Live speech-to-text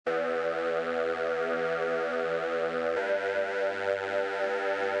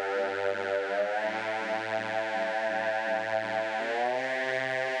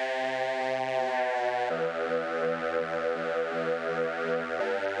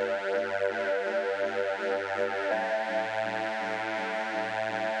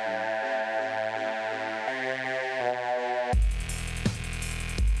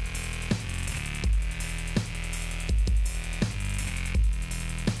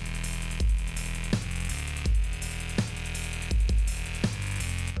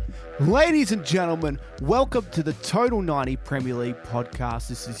Ladies and gentlemen, welcome to the Total 90 Premier League podcast.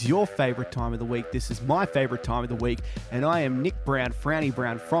 This is your favourite time of the week. This is my favourite time of the week. And I am Nick Brown, Frowny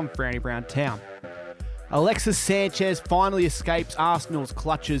Brown from Frowny Brown Town. Alexis Sanchez finally escapes Arsenal's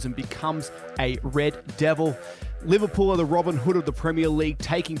clutches and becomes a Red Devil. Liverpool are the Robin Hood of the Premier League,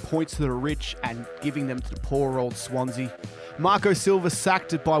 taking points to the rich and giving them to the poor old Swansea. Marco Silva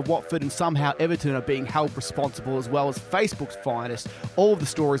sacked by Watford, and somehow Everton are being held responsible, as well as Facebook's finest. All of the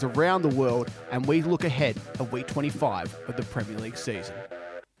stories around the world, and we look ahead of week 25 of the Premier League season.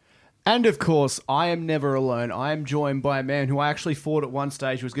 And of course, I am never alone. I am joined by a man who I actually thought at one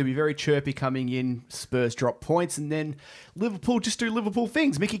stage was going to be very chirpy coming in. Spurs drop points, and then Liverpool just do Liverpool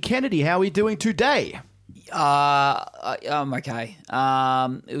things. Mickey Kennedy, how are you doing today? I'm okay.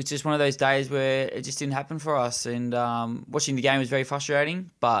 It was just one of those days where it just didn't happen for us, and watching the game was very frustrating.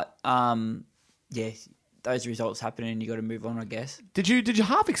 But yeah, those results happen, and you got to move on, I guess. Did you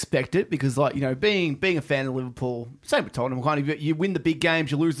half expect it? Because being a fan of Liverpool, same with Tottenham, kind of you win the big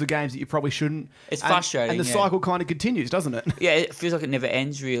games, you lose the games that you probably shouldn't. It's frustrating, and the cycle kind of continues, doesn't it? Yeah, it feels like it never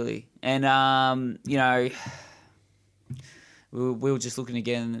ends really, and we were just looking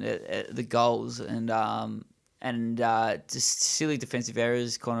again at the goals and just silly defensive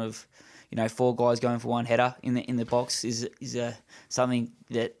errors. Kind of, four guys going for one header in the box is something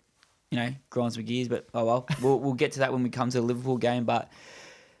that grinds my gears. But oh well, we'll get to that when we come to the Liverpool game. But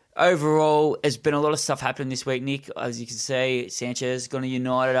overall, there's been a lot of stuff happening this week, Nick. As you can see, Sanchez gone to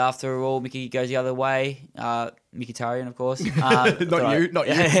United after all. Mickey goes the other way. Mkhitaryan, of course. Not you.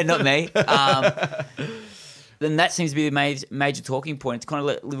 Not me. Then that seems to be the major talking point. It's kind of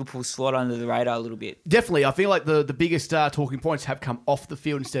let Liverpool slide under the radar a little bit. Definitely. I feel like the biggest talking points have come off the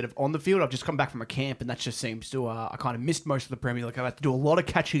field instead of on the field. I've just come back from a camp, and that just seems to... I kind of missed most of the Premier League. I've had to do a lot of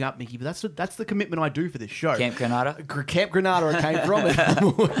catching up, Mickey, but that's the commitment I do for this show. Camp Granada? Camp Granada I came from,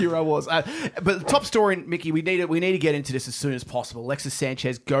 and here I was. But the top story, Mickey, we need to get into this as soon as possible. Alexis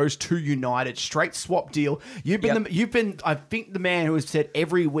Sanchez goes to United. Straight swap deal. You've been I think, the man who has said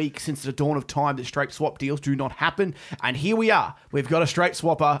every week since the dawn of time that straight swap deals do not happen, and here we are. We've got a straight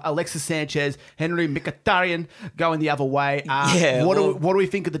swapper, Alexis Sanchez, Henry Mkhitaryan going the other way. What do we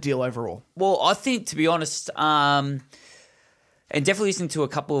think of the deal overall? Well, I think, to be honest, and definitely listening to a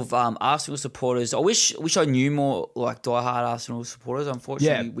couple of Arsenal supporters. I wish I knew more like diehard Arsenal supporters.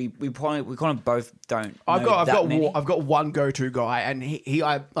 Unfortunately, we kind of both don't. I've got one go-to guy, and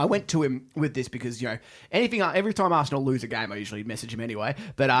I went to him with this because every time Arsenal lose a game, I usually message him anyway.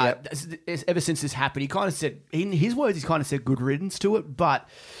 But ever since this happened, he kind of said, in his words, he's kind of said good riddance to it. But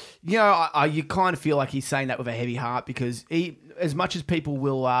you kind of feel like he's saying that with a heavy heart because as much as people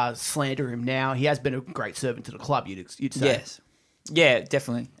will slander him now, he has been a great servant to the club. You'd say. Yes. Yeah,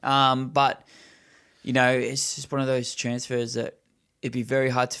 definitely. But, it's just one of those transfers that it'd be very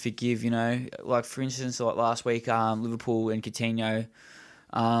hard to forgive, Like, for instance, like last week, Liverpool and Coutinho,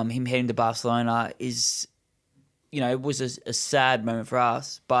 him heading to Barcelona is, it was a sad moment for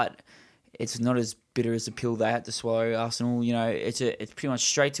us, but it's not as bitter as the pill they had to swallow. Arsenal, it's pretty much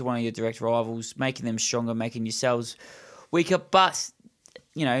straight to one of your direct rivals, making them stronger, making yourselves weaker, but...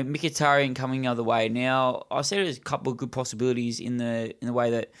 Mkhitaryan coming the other way. Now, I see there's a couple of good possibilities in the way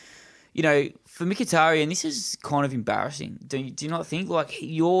that, for Mkhitaryan, this is kind of embarrassing. Do you not think? Like,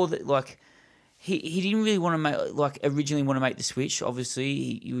 he didn't really want to make, originally want to make the switch.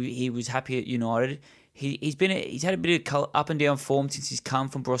 Obviously, he was happy at United. He's had a bit of up and down form since he's come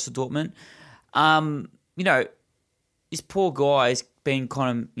from Borussia Dortmund. This poor guy is being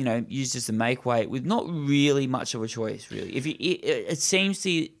kind of, used as a make weight with not really much of a choice, really. It seems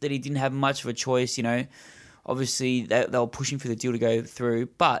that he didn't have much of a choice, Obviously, they were pushing for the deal to go through,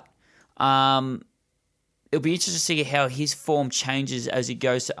 but it'll be interesting to see how his form changes as he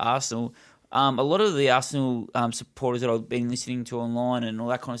goes to Arsenal. A lot of the Arsenal supporters that I've been listening to online and all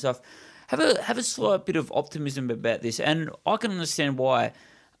that kind of stuff have a slight bit of optimism about this, and I can understand why.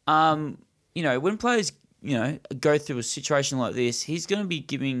 When players go through a situation like this, he's going to be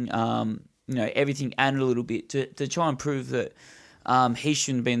giving, everything and a little bit to try and prove that he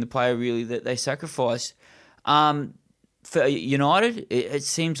shouldn't be the player really that they sacrifice. For United, it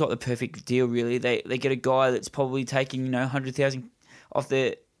seems like the perfect deal really. They get a guy that's probably taking 100,000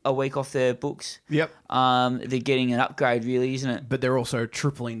 a week off their books. Yep. They're getting an upgrade really, isn't it? But they're also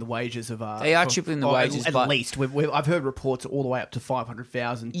tripling the wages of... they are tripling the wages, at least. I've heard reports all the way up to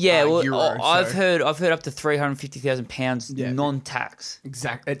 500,000 euros. I've heard up to £350,000 non-tax.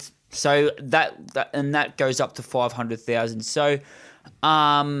 Exactly. So that goes up to 500,000. So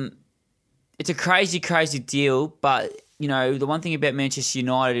it's a crazy deal, but the one thing about Manchester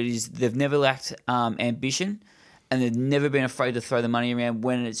United is they've never lacked ambition. and they've never been afraid to throw the money around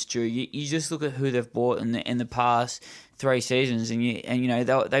when it's due. You just look at who they've bought in the past 3 seasons, and you know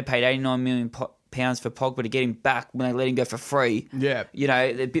they paid £89 million for Pogba to get him back when they let him go for free. Yeah. You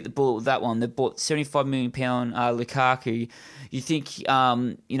know, they bit the bullet with that one. They bought £75 million Lukaku. You think, you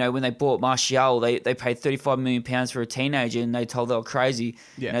know, when they bought Martial, they paid £35 million for a teenager, and they told they were crazy.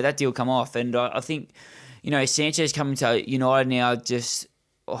 Yeah. You know, that deal come off. And I think, you know, Sanchez coming to United now, just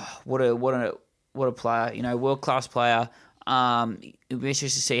what a player. You know, world-class player. It'll be interesting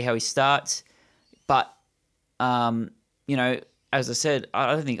to see how he starts. But, you know, as I said, I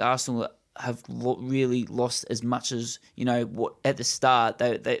don't think Arsenal have really lost as much as, you know, what at the start.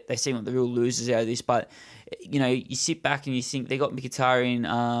 They seem like the real losers out of this. But, you know, you sit back and you think they got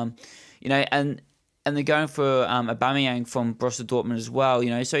Mkhitaryan, you know, and they're going for Aubameyang from Borussia Dortmund as well, you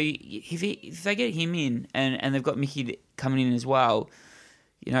know. So if they get him in and they've got Mickey coming in as well,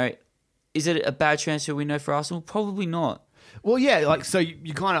 you know, is it a bad transfer window for Arsenal? Probably not. Well, yeah, like, so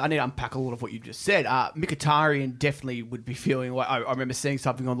you kind of, I need to unpack a lot of what you just said. Mkhitaryan definitely would be feeling, like, I remember seeing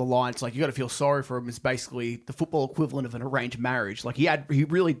something on the line, it's like, you got to feel sorry for him. It's basically the football equivalent of an arranged marriage. Like, he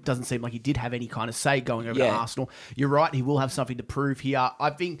really doesn't seem like he did have any kind of say going over to Arsenal. You're right, he will have something to prove here.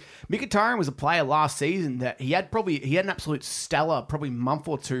 I think Mkhitaryan was a player last season that he had an absolute stellar, probably month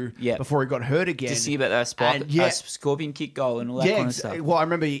or two before he got hurt again. Just see about that scorpion kick goal and all that kind of stuff. Well, I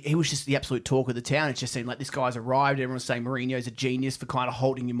remember he was just the absolute talk of the town. It just seemed like this guy's arrived. Everyone's saying Mourinho's a genius for kind of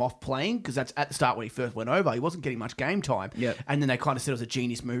holding him off playing, because that's at the start when he first went over. He wasn't getting much game time. Yep. And then they kind of said it was a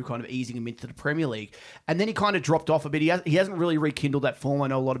genius move, kind of easing him into the Premier League. And then he kind of dropped off a bit. He hasn't really rekindled that form. I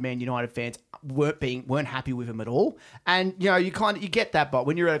know a lot of Man United fans weren't happy with him at all. And, you know, you get that, but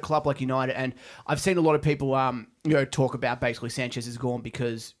when you're at a club like United, and I've seen a lot of people you know, talk about basically Sanchez is gone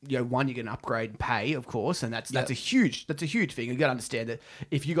because, you know, one, you get an upgrade and pay, of course, and that's a huge thing. You got to understand that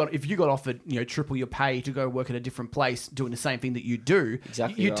if you got offered, you know, triple your pay to go work at a different place doing the same thing that you do,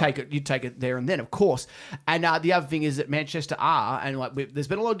 you'd take it there and then, of course. And the other thing is that Manchester are, and like there's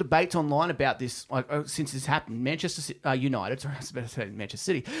been a lot of debates online about this, like since this happened. Manchester United, sorry, I was about to say Manchester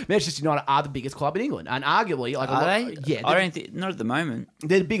City. Manchester United are the biggest club in England, and arguably, like, they? I don't think, not at the moment.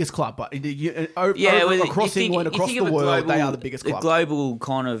 They're the biggest club, but across England, across the world, they are the biggest club. The global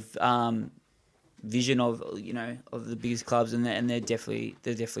kind of vision of, you know, of the biggest clubs, and they're definitely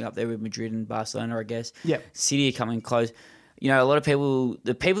up there with Madrid and Barcelona, I guess. Yeah, City are coming close. You know, a lot of people,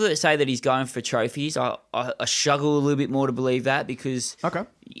 the people that say that he's going for trophies, I struggle a little bit more to believe that, because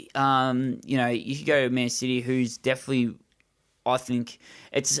you know, you could go to Man City, who's definitely, I think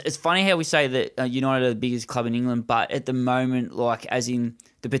it's funny how we say that United are the biggest club in England, but at the moment, like, as in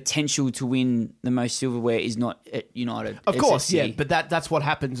the potential to win the most silverware is not at United. Of course, yeah, but that's what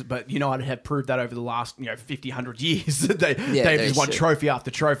happens. But United have proved that over the last 50, 100 years. They've just won trophy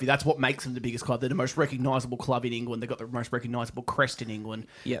after trophy. That's what makes them the biggest club. They're the most recognisable club in England. They've got the most recognisable crest in England.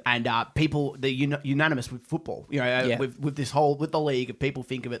 Yep. And people, they're unanimous with football. With this whole, with the league, if people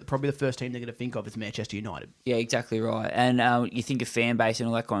think of it, probably the first team they're going to think of is Manchester United. Yeah, exactly right. And you think of fan base and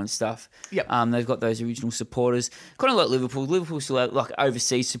all that kind of stuff. Yep. They've got those original supporters, kind of like Liverpool. Liverpool still have, like,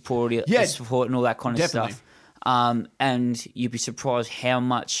 overseas support and all that kind of stuff. And you'd be surprised how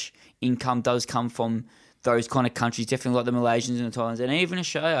much income does come from those kind of countries, definitely like the Malaysians and the Thailands, and even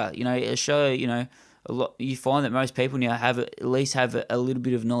Australia. A lot. You find that most people now at least have a little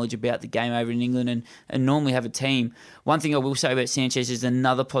bit of knowledge about the game over in England, and normally have a team. One thing I will say about Sanchez is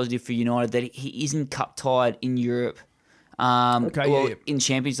another positive for United, that he isn't cup tied in Europe. In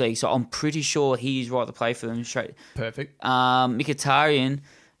Champions League, so I'm pretty sure he's right to play for them straight. Perfect. Mkhitaryan,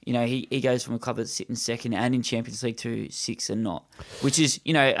 you know, he goes from a club that's sitting second and in Champions League to 6th and not, which is,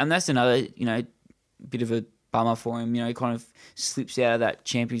 you know, and that's another, you know, bit of a bummer for him. You know, he kind of slips out of that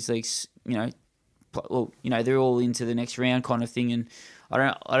Champions League, you know, well, you know, they're all into the next round kind of thing, and I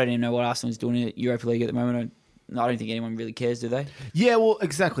don't even know what Arsenal's doing in the Europa League at the moment. I don't think anyone really cares, do they? Yeah, well,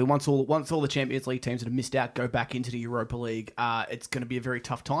 exactly. Once all the Champions League teams that have missed out go back into the Europa League, it's going to be a very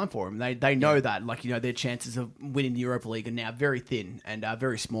tough time for them. They know that, like, you know, their chances of winning the Europa League are now very thin and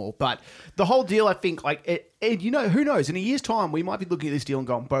very small. But the whole deal, I think, like, you know, who knows? In a year's time, we might be looking at this deal and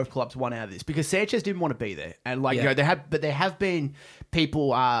going, both clubs won out of this, because Sanchez didn't want to be there, and you know, there have been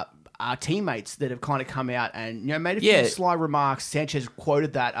people. Our teammates that have kind of come out and, you know, made a few sly remarks. Sanchez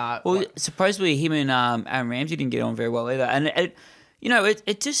quoted that. Supposedly him and Aaron Ramsey didn't get on very well either. And,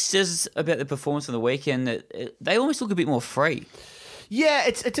 it just says about the performance on the weekend that they almost look a bit more free. Yeah,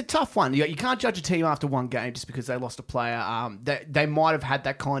 it's a tough one. You can't judge a team after one game just because they lost a player. They might have had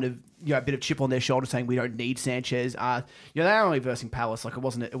that kind of, you know, a bit of chip on their shoulder saying we don't need Sanchez. They're only versing Palace. Like, it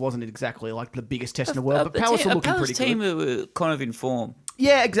wasn't exactly like the biggest test in the world, but Palace are looking pretty good. Team were kind of in form.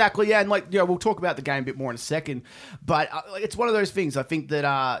 Yeah, exactly. Yeah, and we'll talk about the game a bit more in a second, but it's one of those things. I think that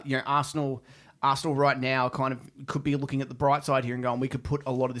Arsenal right now kind of could be looking at the bright side here and going, we could put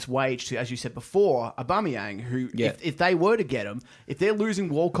a lot of this wage to, as you said before, Aubameyang, who, if they were to get him, if they're losing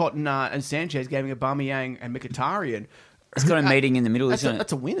Walcott and Sanchez, giving Aubameyang and Mkhitaryan, it's got a meeting in the middle, isn't it?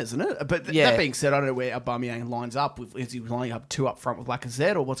 That's a win, isn't it? But that being said, I don't know where Aubameyang lines up with. Is he lining up two up front with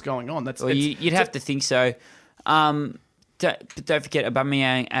Lacazette, or what's going on? You'd have to think so. Don't forget,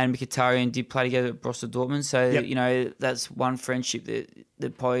 Aubameyang and Mkhitaryan did play together at Borussia Dortmund, so that's one friendship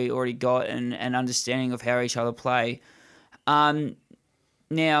that probably already got and understanding of how each other play.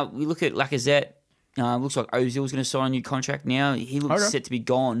 Now we look at Lacazette. Looks like Ozil's going to sign a new contract now. He looks set to be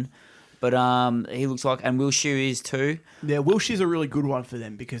gone. But he looks like, and Wilshere is too. Yeah, Wilshere's a really good one for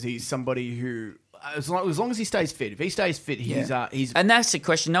them because he's somebody who, as long as he stays fit, if he stays fit, he's. And that's the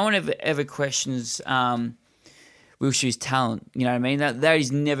question. No one ever questions Wilshere's talent. You know what I mean? That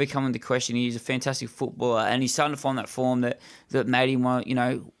is never come into question. He's a fantastic footballer, and he's starting to find that form that made him one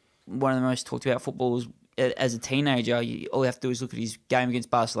of the most talked about footballers as a teenager. All you have to do is look at his game against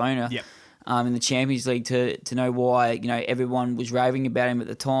Barcelona. Yep. In the Champions League to know why everyone was raving about him at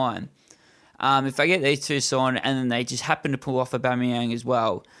the time. If they get these two signed and then they just happen to pull off Aubameyang as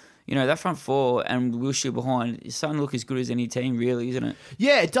well, that front four and Wilshere behind is starting to look as good as any team, really, isn't it?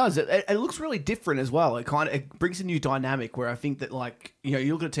 Yeah, it does. It looks really different as well. It brings a new dynamic where I think that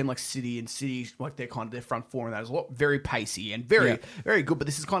you look at a team like City, and City their front four and that is a lot very pacey and very very good. But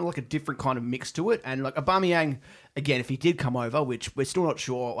this is kind of like a different kind of mix to it. And Aubameyang, again, if he did come over, which we're still not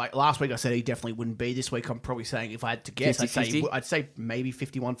sure. Like last week, I said he definitely wouldn't be. This week, I'm probably saying if I had to guess, 50-50? I'd say maybe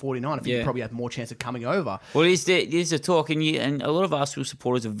 51-49. I think he probably had more chance of coming over. Well, there's a talk, and a lot of Arsenal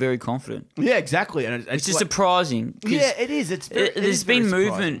supporters are very confident. Yeah, exactly. And it's just surprising. Yeah, it is. There's been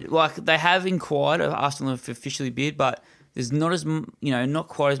movement. Like they have inquired. Arsenal have officially bid, but there's not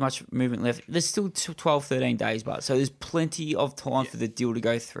quite as much movement left. There's still 12, 13 days, but so there's plenty of time for the deal to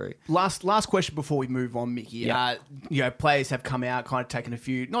go through. Last question before we move on, Mickey. Players have come out, kind of taken a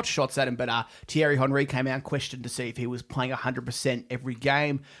few, not shots at him, but Thierry Henry came out and questioned to see if he was playing 100% every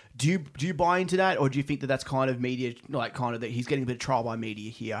game. Do you buy into that, or do you think that that's kind of media, that he's getting a bit of trial by media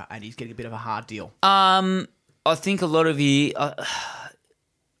here and he's getting a bit of a hard deal? I think a lot of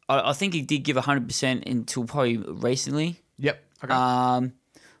I think he did give 100% until probably recently. Yep. Okay.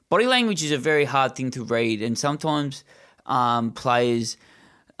 Body language is a very hard thing to read, and sometimes players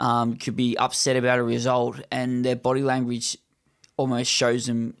could be upset about a result, and their body language almost shows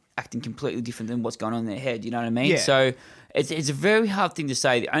them acting completely different than what's going on in their head. You know what I mean? Yeah. So it's a very hard thing to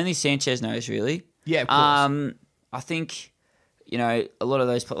say. Only Sanchez knows, really. Yeah, of course. I think a lot of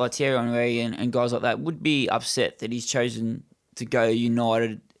those like Thierry Henry and guys like that would be upset that he's chosen to go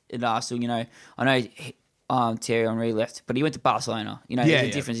United at Arsenal. I know Thierry Henry left, but he went to Barcelona. There's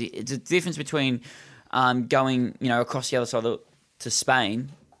a difference. It's a difference between going across the other side to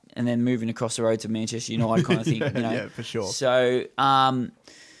Spain and then moving across the road to Manchester United kind of thing. Yeah, for sure. So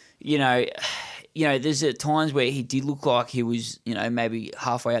there's at times where he did look like he was maybe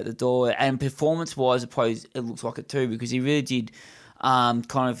halfway out the door, and performance-wise, it looks like it too, because he really did kind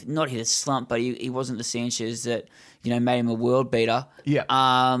of not hit a slump, but he wasn't the Sanchez that made him a world beater. Yeah.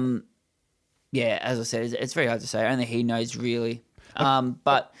 As I said, it's very hard to say. Only he knows, really.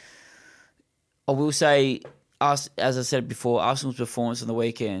 But I will say, as I said before, Arsenal's performance on the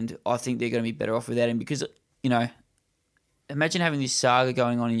weekend, I think they're going to be better off without him because, imagine having this saga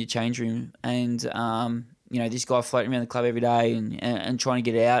going on in your change room and, this guy floating around the club every day and trying to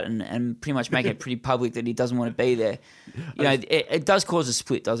get out and pretty much making it pretty public that he doesn't want to be there. It does cause a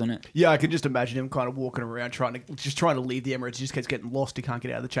split, doesn't it? Yeah, I can just imagine him kind of walking around trying to leave the Emirates. He just keeps getting lost. He can't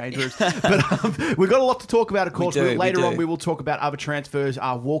get out of the change rooms. But we've got a lot to talk about, of course. Later on, we will talk about other transfers.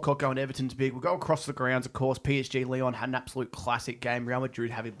 Walcott going to Everton's big. We'll go across the grounds, of course. PSG Lyon had an absolute classic game. Real Madrid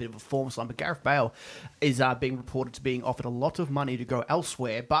having a bit of a form slump. But Gareth Bale is being reported to being offered a lot of money to go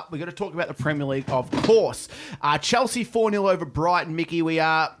elsewhere. But we're going to talk about the Premier League, of course. Chelsea 4-0 over Brighton. Mickey, we've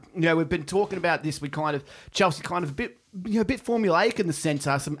been talking about this. Chelsea kind of a bit formulaic in the sense.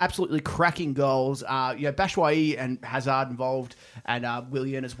 Some absolutely cracking goals. Batshuayi and Hazard involved, and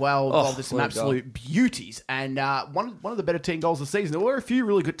Willian as well involved in some absolute beauties. And one of the better team goals of the season. There were a few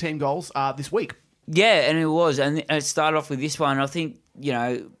really good team goals this week. Yeah, and it was, and it started off with this one. I think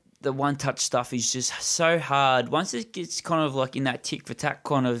the one-touch stuff is just so hard. Once it gets kind of like in that tick-for-tack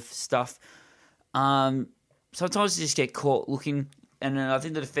kind of stuff, sometimes you just get caught looking, and I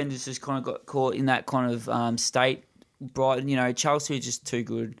think the defenders just kind of got caught in that kind of state. Brighton, Chelsea are just too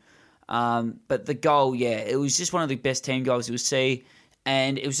good. But the goal, it was just one of the best team goals you'll see,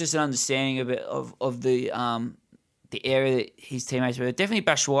 and it was just an understanding of the the area that his teammates were. Definitely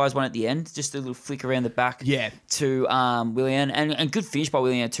Batshuayi's one at the end, just a little flick around the back to Willian. And good finish by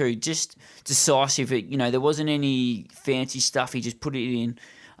Willian too, just decisive. There wasn't any fancy stuff. He just put it in.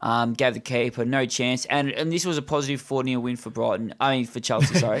 Gave the keeper no chance, and this was a positive 4-0 win for Brighton. I mean, for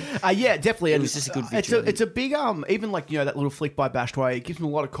Chelsea, sorry. Yeah, definitely. It was just a good victory. It's a big, even like, that little flick by Batshuayi, it gives him a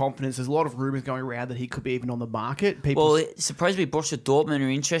lot of confidence. There's a lot of rumours going around that he could be even on the market. Supposedly Borussia Dortmund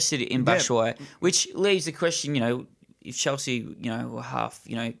are interested in Batshuayi, which leaves the question, if Chelsea, were half,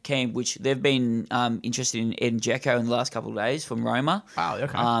 keen, which they've been interested in Edin Dzeko in the last couple of days from Roma. Oh,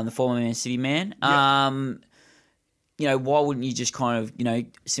 okay. The former Man City man. Why wouldn't you just kind of,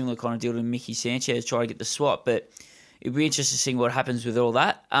 similar kind of deal to Mickey Sanchez, try to get the swap? But it'd be interesting to see what happens with all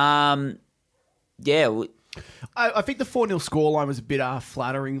that. I think the 4-0 scoreline was a bit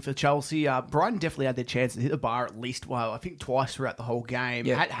flattering for Chelsea. Brighton definitely had their chance to hit the bar at least, I think twice throughout the whole game.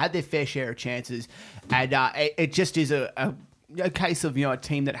 Yeah. Had their fair share of chances. And it just is a case of a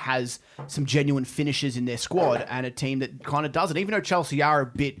team that has some genuine finishers in their squad and a team that kind of doesn't. Even though Chelsea are a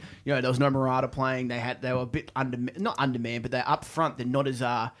bit, there was no Morata playing. They were a bit not undermanned, but they're up front. They're not as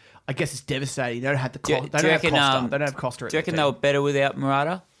I guess it's devastating. They don't have the Costa. They don't have Costa. Do you reckon they were better without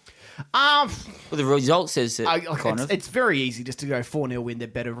Morata? Well, the result says that. It's very easy just to go 4-0 win. They're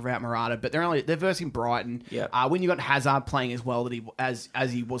better without Morata, but they're versing Brighton. Yeah. When you got Hazard playing as well as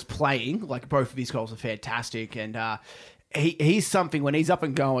he was playing, like both of his goals are fantastic, and he's something when he's up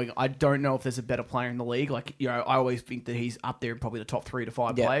and going. I don't know if there's a better player in the league. Like I always think that he's up there in probably the top 3 to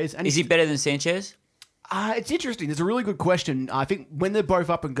 5 players. And is he better than Sanchez? It's interesting. There's a really good question. I think when they're both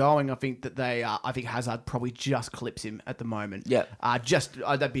up and going, I think that I think Hazard probably just clips him at the moment. Yeah.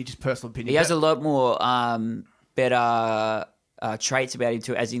 That'd be just personal opinion. He has a lot more better traits about him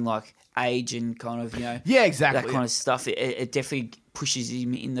too, as in like age and kind of Yeah, exactly. that kind of stuff. It definitely pushes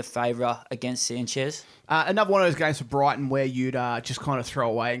him in the favour against Sanchez. Another one of those games for Brighton where you'd just kind of throw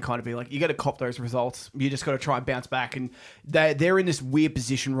away and kind of be like, you got to cop those results. You just got to try and bounce back. And they're in this weird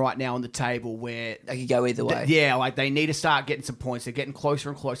position right now on the table where they could go either way. Like they need to start getting some points. They're getting closer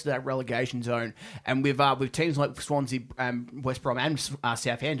and closer to that relegation zone. And with teams like Swansea, West Brom, and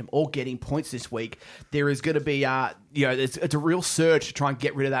Southampton all getting points this week, there is going to be it's a real surge to try and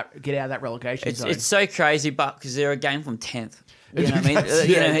get out of that relegation zone. It's so crazy, but because they're a game from 10th. You know what I mean?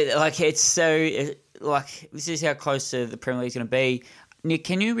 It's so this is how close to the Premier League is going to be. Nick,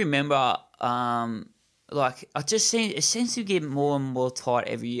 can you remember? It seems to get more and more tight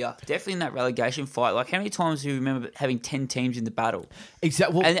every year. Definitely in that relegation fight. Like, how many times do you remember having 10 teams in the battle?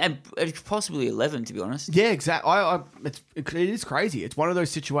 Exactly. And possibly 11, to be honest. Yeah, exactly. It is crazy. It's one of those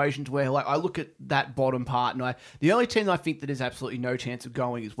situations where, like, I look at that bottom part, and the only team that I think that has absolutely no chance of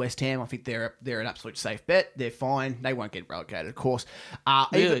going is West Ham. I think they're an absolute safe bet. They're fine. They won't get relegated, of course.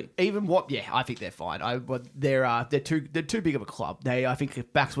 Really? I think they're fine. But they're too big of a club. I think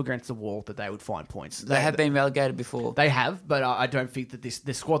if backs were against the wall, that they would find points. They have been relegated before. They have, but I don't think that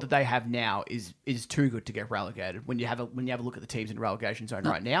the squad that they have now is too good to get relegated. When you have a look at the teams in the relegation zone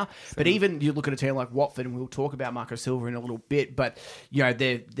right now, but even you look at a team like Watford, and we'll talk about Marco Silva in a little bit, but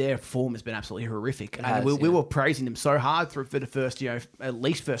their form has been absolutely horrific, and we were praising them so hard for the first at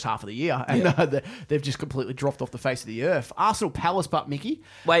least first half of the year, and they've just completely dropped off the face of the earth. Arsenal Palace, but Mickey,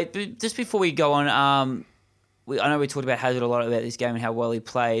 wait, just before we go on. I know we talked about Hazard a lot about this game and how well he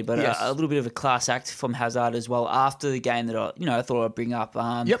played, but yes. a little bit of a class act from Hazard as well after the game that I thought I'd bring up.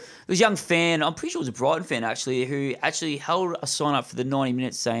 There was a young fan, I'm pretty sure it was a Brighton fan actually, who actually held a sign up for the 90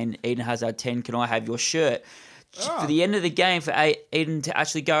 minutes saying, Eden Hazard 10, can I have your shirt? For the end of the game, for Eden to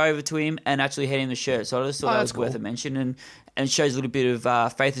actually go over to him and actually hand him the shirt. So I just thought that was worth a mention, and it shows a little bit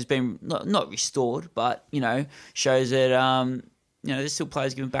of faith has been not restored, but shows that. There's still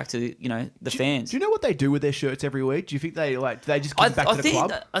players giving back to the fans. Do you know what they do with their shirts every week? Do you think they just give back to the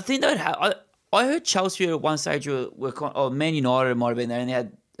club? I think they'd have. I heard Chelsea at one stage or Man United might have been there, and they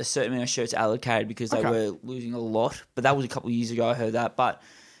had a certain amount of shirts allocated because they were losing a lot. But that was a couple of years ago. I heard that, but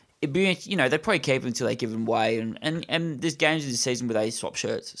it'd be they probably keep them until they give them away, and there's games in the season where they swap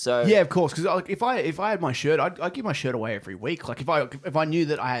shirts. So yeah, of course. Because if I had my shirt, I'd give my shirt away every week. Like if I knew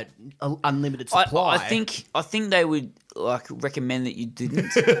that I had unlimited supply, I think they would recommend that you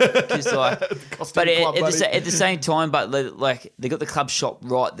didn't, because but at the same time, but they got the club shop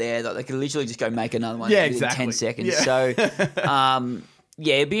right there. They could literally just go make another one in 10 seconds. Yeah. So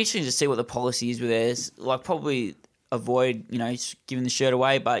it'd be interesting to see what the policy is with theirs. Probably avoid giving the shirt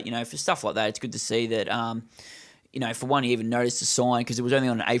away, but for stuff like that, it's good to see that for one, he even noticed the sign because it was only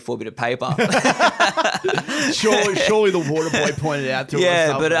on an A4 bit of paper. surely the water boy pointed it out to us.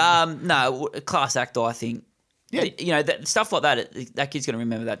 Yeah, but no, class act, I think. Yeah. You know, stuff like that. That kid's going to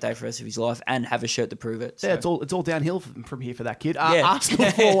remember that day for the rest of his life and have a shirt to prove it. So. Yeah, it's all downhill from here for that kid. Yeah. Arsenal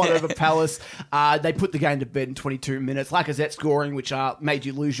 4-1 over Palace. They put the game to bed in 22 minutes. Lacazette scoring, which made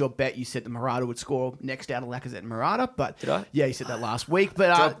you lose your bet. You said that Morata would score next out of Lacazette and Morata. But Did I? Yeah, you said that last week.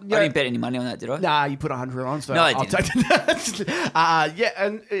 But I didn't bet any money on that, did I? Nah, you put 100 on, so No, I I'll didn't. take that. Yeah,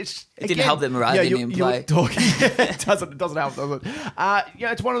 and it didn't help that Morata didn't even play. It doesn't help, does it?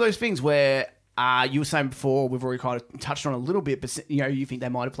 Yeah, it's one of those things where you were saying before, we've already kind of touched on a little bit, but you think they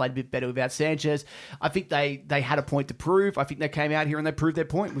might have played a bit better without Sanchez. I think they had a point to prove. I think they came out here and they proved their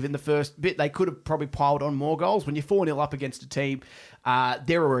point within the first bit. They could have probably piled on more goals. When you're 4-0 up against a team,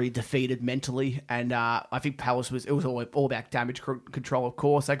 they're already defeated mentally, and I think Palace was all about damage control. Of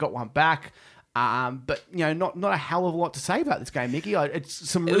course, they got one back. But not a hell of a lot to say about this game, Mickey. It's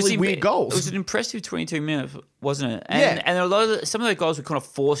some really weird goals. It was an impressive 22 minutes, wasn't it? And and some of the goals were kind of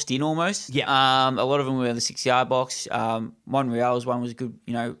forced in almost. Yeah. A lot of them were in the 6-yard box. Monreal's one was good.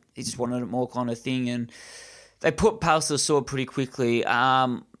 He just wanted it more kind of thing, and they put Palace to the sword pretty quickly.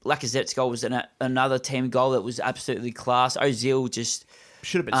 Lacazette's goal was another team goal that was absolutely class. Ozil just.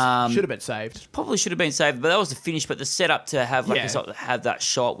 Should have been saved. Probably should have been saved, but that was the finish. But the setup to have have that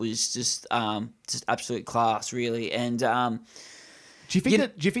shot was just absolute class, really. And do you think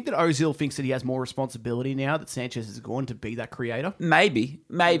that Ozil thinks that he has more responsibility now that Sanchez is gone to be that creator? Maybe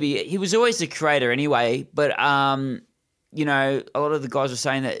he was always the creator anyway. But a lot of the guys were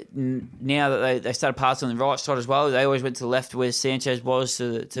saying that now that they started passing on the right side as well, they always went to the left where Sanchez was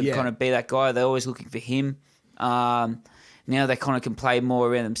to kind of be that guy. They're always looking for him. Now they kind of can play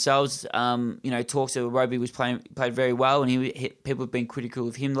more around themselves. Talks to Roby played very well, and people have been critical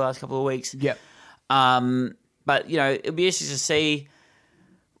of him the last couple of weeks. Yep. But it'll be interesting to see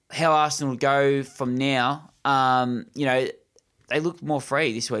how Arsenal go from now. They look more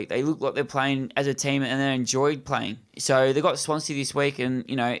free this week. They look like they're playing as a team, and they enjoyed playing. So they got Swansea this week, and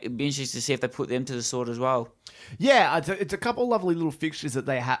it'd be interesting to see if they put them to the sword as well. Yeah, it's a couple of lovely little fixtures that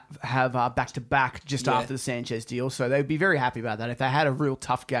they have back to back just after the Sanchez deal. So they'd be very happy about that. If they had a real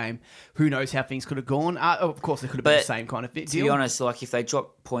tough game, who knows how things could have gone. Of course, they could have been the same kind of deal. To be honest, if they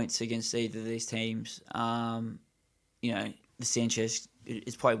drop points against either of these teams, the Sanchez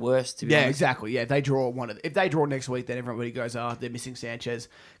it's probably worse. To be honest. Exactly. Yeah, if they draw next week, then everybody goes, they're missing Sanchez,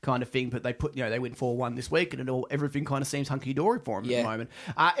 kind of thing. But they they win 4-1 this week, and everything kind of seems hunky dory for them at the moment.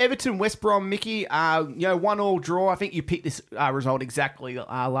 Everton, West Brom, Mickey, 1-1 draw. I think you picked this result exactly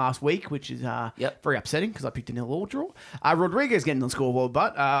last week, which is very upsetting because I picked a 0-0 draw. Rodriguez getting on the scoreboard,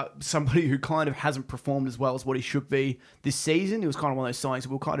 but somebody who kind of hasn't performed as well as what he should be this season. It was kind of one of those signings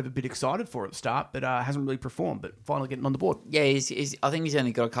we were kind of a bit excited for at the start, but hasn't really performed. But finally getting on the board. Yeah, I think he's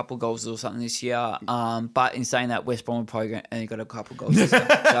only got a couple of goals or something this year. But in saying that, West Brom probably only got a couple of goals this year.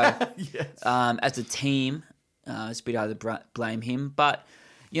 So, yes. As a team, it's a bit hard to blame him. But,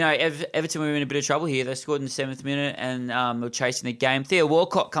 Everton were in a bit of trouble here. They scored in the 7th minute and were chasing the game. Theo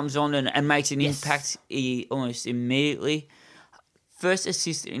Walcott comes on and makes an impact almost immediately. First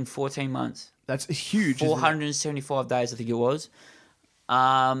assist in 14 months. That's huge. 475 days, I think it was.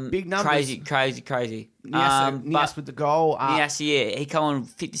 Big numbers. Crazy. Nias with the goal. Nias, he come on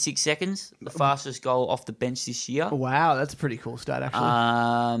 56 seconds, the fastest goal off the bench this year. Wow, that's a pretty cool stat,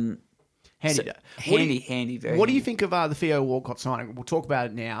 actually. Handy. Handy. Very. What do you think of the Theo Walcott signing? We'll talk about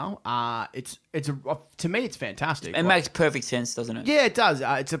it now. To me, it's fantastic. It makes perfect sense, doesn't it? Yeah, it does.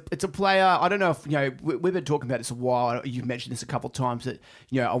 It's a player. I don't know if we've been talking about this a while. You've mentioned this a couple of times that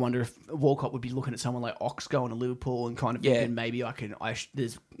I wonder if Walcott would be looking at someone like Ox going to Liverpool and kind of thinking maybe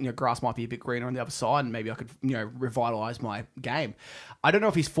there's grass might be a bit greener on the other side and maybe I could revitalise my game. I don't know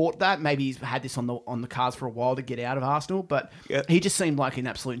if he's fought that. Maybe he's had this on the cards for a while to get out of Arsenal, but he just seemed like an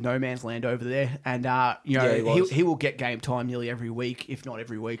absolute no man's land over there. And he will get game time nearly every week, if not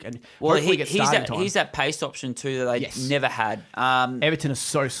every week, and hopefully get starting time. He's that pace option too that they never had. Everton is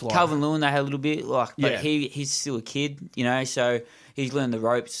so slow. Calvin Lewin they had a little bit, but he's still a kid, so he's learned the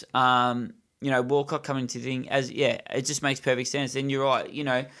ropes. Walcott coming to the thing it just makes perfect sense. And you're right, he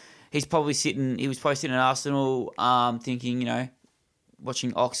was probably sitting at Arsenal, thinking,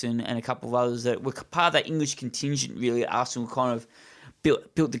 watching Oxen and a couple of others that were part of that English contingent. Really, Arsenal kind of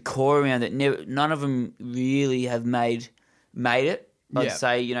built the core around it. None of them really have made it. I'd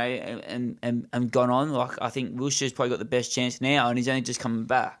say, and gone on. I think Wilshere's probably got the best chance now, and he's only just coming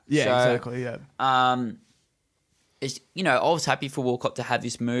back. Yeah, so, exactly. Yeah. I was happy for Walcott to have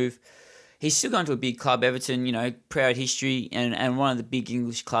this move. He's still going to a big club, Everton. Proud history and one of the big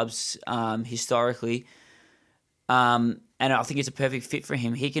English clubs historically. And and I think it's a perfect fit for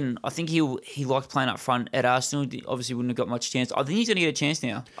him. I think he liked playing up front at Arsenal. Obviously, wouldn't have got much chance. I think he's going to get a chance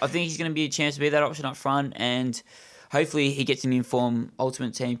now. I think he's going to be a chance to be that option up front, and hopefully he gets an informed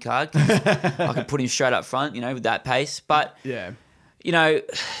Ultimate Team card. I can put him straight up front, with that pace. But Yeah.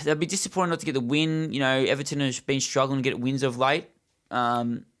 They'll be disappointed not to get the win. Everton has been struggling to get wins of late.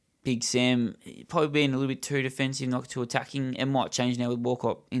 Big Sam probably being a little bit too defensive, not too attacking. It might change now with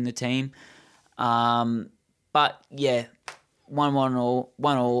Walcott in the team. But yeah, 1-1 all.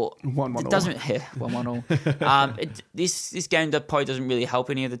 1-1 It doesn't. Yeah, 1-1 all. This game probably doesn't really help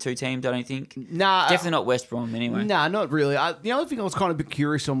any of the two teams. I don't think. Nah, definitely not West Brom anyway. Nah, not really. The only thing I was kind of a bit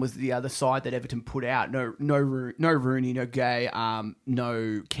curious on was the other side that Everton put out. No Rooney, no Gay,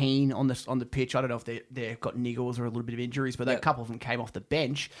 no Keane on the pitch. I don't know if they've got niggles or a little bit of injuries, but a couple of them came off the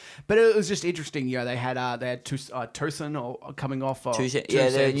bench. But it was just interesting. They had Tosin coming off.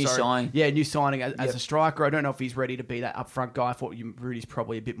 They're new signing. Yeah, new signing as a striker. I don't know if he's ready to be that upfront guy. I thought Rudy's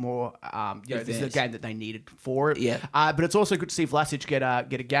probably a bit more. This is a game that they needed for it. Yeah. But it's also good to see Vlasic get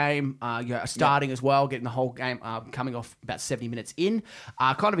a game. Starting as well, getting the whole game coming off about 70 minutes in.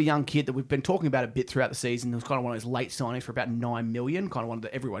 Kind of a young kid that we've been talking about a bit throughout the season. It was kind of one of those late signings for about 9 million. Kind of one of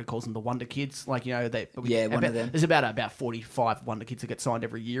everyone calls them the wonder kids. One of them. There's about 45 wonder kids that get signed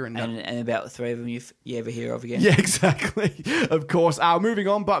every year, and about 3 of them you ever hear of again. Yeah, exactly. Of course. Moving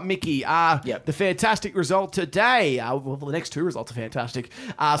on, but Mickey, the fantastic result today. The next two results are fantastic.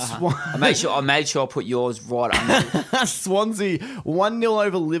 I made sure I put yours right under. Swansea 1-0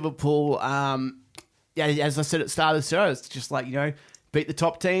 over Liverpool. As I said at the start of the show, it's just like, beat the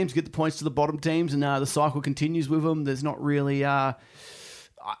top teams, get the points to the bottom teams, and the cycle continues with them. There's not really... I'm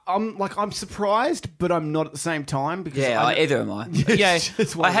surprised, but I'm not at the same time. Because either am I.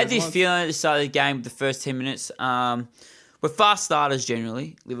 I had this feeling at the start of the game, the first 10 minutes... we're fast starters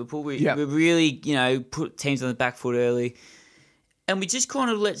generally, Liverpool. We really, put teams on the back foot early. And we just kind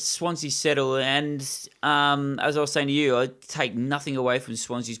of let Swansea settle. And as I was saying to you, I take nothing away from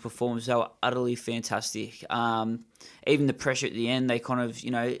Swansea's performance. They were utterly fantastic. Even the pressure at the end, they kind of,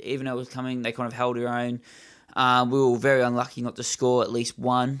 even though it was coming, they kind of held their own. We were very unlucky not to score at least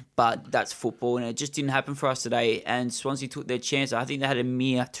one, but that's football. And it just didn't happen for us today. And Swansea took their chance. I think they had a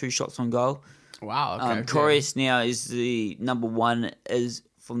mere 2 shots on goal. Wow, okay. Karius now is the number 1 as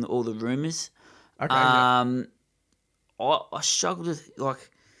from all the rumours. Okay, I struggle to,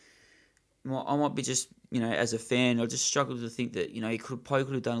 I might be just, as a fan, I just struggle to think that, he probably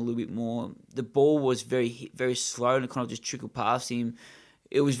could have done a little bit more. The ball was very, very slow and it kind of just trickled past him.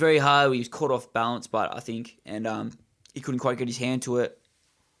 It was very hard. He was caught off balance, but I think, and he couldn't quite get his hand to it.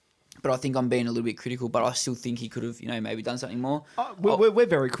 But I think I'm being a little bit critical, but I still think he could have, maybe done something more. We're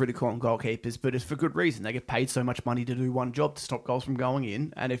very critical on goalkeepers, but it's for good reason. They get paid so much money to do one job, to stop goals from going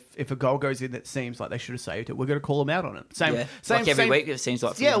in. And if a goal goes in that seems like they should have saved it, we're going to call them out on it. Same every week, it seems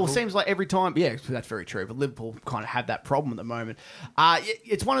like. It seems like every time. Yeah, that's very true. But Liverpool kind of have that problem at the moment.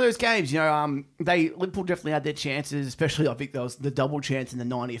 It's one of those games, Liverpool definitely had their chances, especially I think there was the double chance in the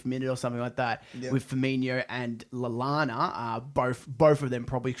 90th minute or something like that with Firmino and Lallana. Both of them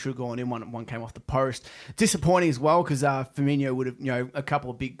probably should have gone in. One came off the post. Disappointing as well because Firmino would have, a couple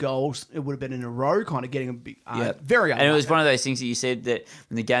of big goals. It would have been in a row, kind of getting a big, very unlucky. And it was one of those things that you said that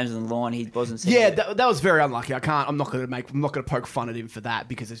when the game's on the line, he wasn't. That was very unlucky. I'm not going to poke fun at him for that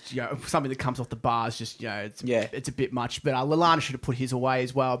because it's something that comes off the bar is just it's a bit much. But Lallana should have put his away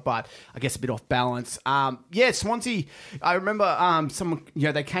as well, but I guess a bit off balance. Swansea. I remember someone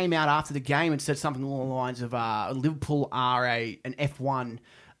they came out after the game and said something along the lines of Liverpool are an F1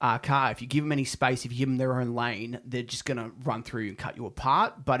 car. If you give them any space, if you give them their own lane, they're just going to run through and cut you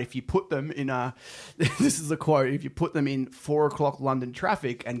apart. But if you put them in this is a quote, if you put them in 4 o'clock London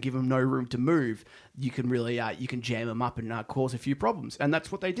traffic and give them no room to move, you can really, you can jam them up and cause a few problems. And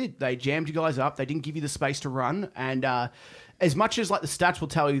that's what they did. They jammed you guys up. They didn't give you the space to run. And as much as the stats will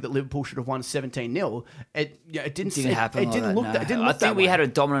tell you that Liverpool should have won 17-0, it didn't happen. It didn't look that way. I think we had a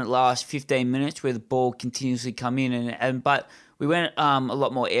dominant last 15 minutes where the ball continuously come in but we went a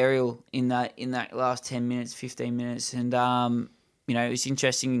lot more aerial in that last 10 minutes, 15 minutes. And, it's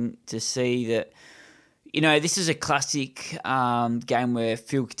interesting to see that, this is a classic game where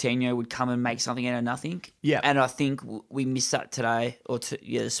Phil Coutinho would come and make something out of nothing. Yeah. And I think we missed that today,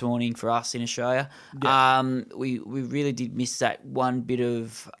 this morning for us in Australia. Yeah. We really did miss that one bit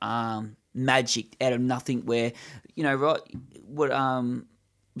of magic out of nothing where,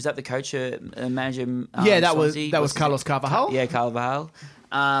 was that the coach, manager? That was Carlos Carvajal. Yeah, Carvajal.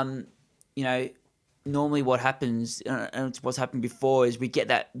 Normally what happens, and it's what's happened before, is we get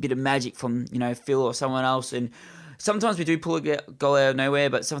that bit of magic from Phil or someone else, and sometimes we do pull a goal out of nowhere,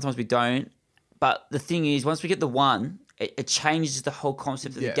 but sometimes we don't. But the thing is, once we get the one, it changes the whole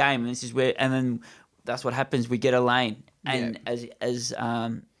concept of Yeah. the game. And this is where, and then that's what happens. We get a lane, and as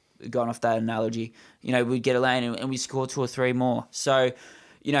going off that analogy, we get a lane and we score 2 or 3 more. So,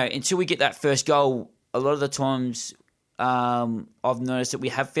 until we get that first goal, a lot of the times I've noticed that we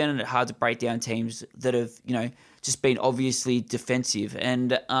have found it hard to break down teams that have, just been obviously defensive.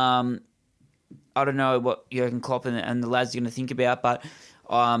 And I don't know what Jurgen Klopp and the lads are going to think about, but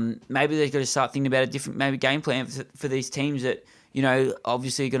maybe they're going to start thinking about a different game plan for these teams that,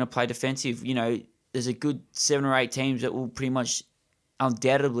 obviously are going to play defensive. There's a good 7 or 8 teams that will pretty much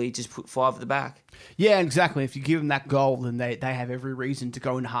undoubtedly just put 5 at the back. Yeah, exactly. If you give them that goal, then they have every reason to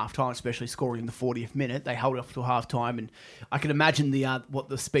go into half-time, especially scoring in the 40th minute. They hold it off till half-time, and I can imagine what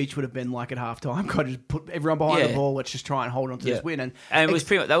the speech would have been like at half-time. Kind of just put everyone behind the ball. Let's just try and hold on to this win. And it was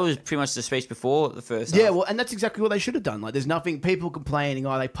that was pretty much the speech before the first Yeah, half. well, and that's exactly what they should have done. Like, there's nothing, people complaining,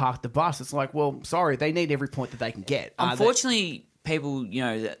 they parked the bus. It's like, well, sorry, they need every point that they can get. Unfortunately, people,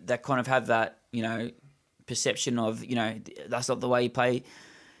 that kind of have that, perception of, that's not the way you play.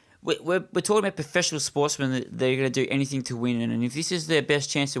 We're talking about professional sportsmen that they're going to do anything to win, and if this is their best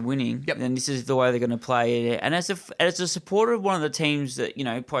chance of winning, then this is the way they're going to play. And as a supporter of one of the teams that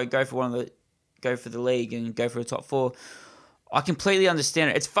probably go for the league and go for the top 4, I completely understand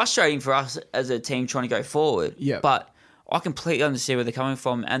it. It's frustrating for us as a team trying to go forward, but I completely understand where they're coming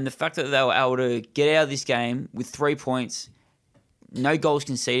from, and the fact that they were able to get out of this game with 3 points. No goals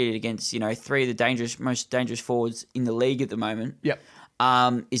conceded against 3 of the most dangerous forwards in the league at the moment.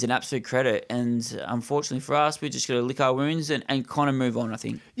 Is an absolute credit, and unfortunately for us, we're just going to lick our wounds and kind of move on. I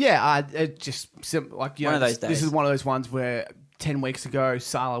think. Yeah, it just like one of those days. This is one of those ones where 10 weeks ago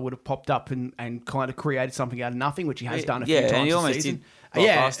Salah would have popped up and kind of created something out of nothing, which he has done a few times and he almost this season. did.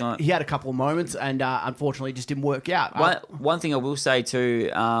 Last night. He had a couple of moments, and unfortunately, it just didn't work out. One thing I will say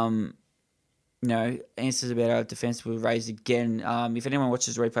too. Answers about our defence were raised again. If anyone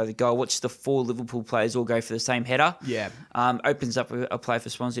watches the replay of the goal, watch the 4 Liverpool players all go for the same header. Yeah. Opens up a play for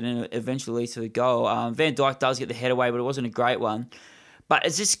Swansea and eventually leads to the goal. Van Dijk does get the header away, but it wasn't a great one. But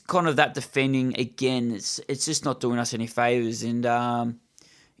it's just kind of that defending again. It's just not doing us any favours. And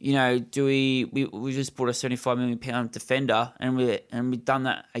do we just bought a £75 million defender and we've done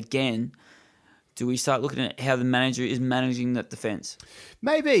that again. Do we start looking at how the manager is managing that defence?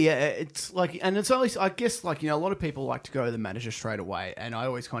 Maybe, yeah. It's like, and it's always, I guess, like, a lot of people like to go to the manager straight away, and I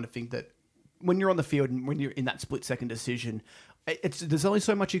always kind of think that when you're on the field and when you're in that split-second decision, there's only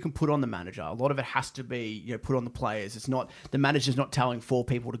so much you can put on the manager. A lot of it has to be put on the players. It's not the manager's not telling 4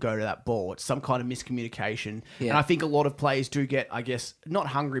 people to go to that ball. It's some kind of miscommunication. Yeah. And I think a lot of players do get, I guess, not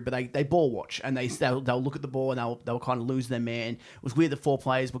hungry, but they ball watch and they'll look at the ball and they'll kind of lose their man. It was weird that 4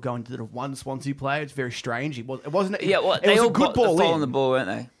 players were going to the one Swansea player. It's very strange. It wasn't. Yeah, well, it was all a good ball in. The ball, weren't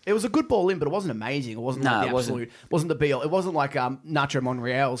they? It was a good ball in, but it wasn't amazing. It wasn't like the absolute. Wasn't the be all. It wasn't like Nacho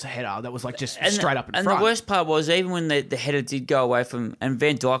Monreal's header that was like just straight up in front. And the worst part was even when the header did go away from, and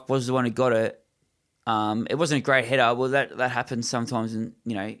Van Dijk was the one who got it. It wasn't a great header. Well, that happens sometimes in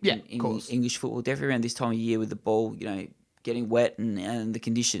in English football. Definitely around this time of year with the ball, getting wet and the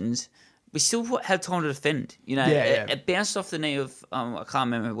conditions. We still had time to defend. It bounced off the knee of I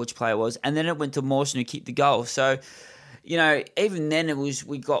can't remember which player it was, and then it went to Mawson who kicked the goal. So. Even then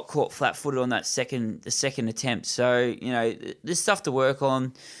we got caught flat-footed on the second attempt. So, there's stuff to work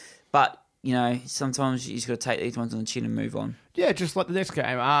on, but sometimes you just got to take these ones on the chin and move on. Yeah, just like the next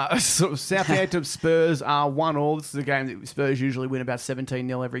game. Southampton Spurs are 1-1. This is a game that Spurs usually win about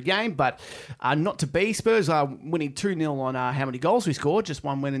 17-0 every game, but not to be. Spurs are winning 2-0 on how many goals we scored. Just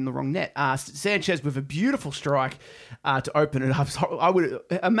one went in the wrong net. Sanchez with a beautiful strike to open it up. So I would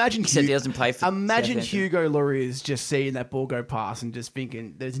imagine. Except he doesn't play for. Imagine Hugo Lloris just seeing that ball go past and just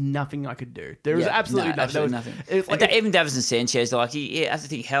thinking, "There's nothing I could do." There was absolutely nothing. Even Davinson Sanchez, you have to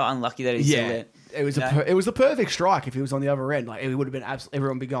think how unlucky that is. Yeah. It was a perfect strike if he was on the other end. Like, it would have been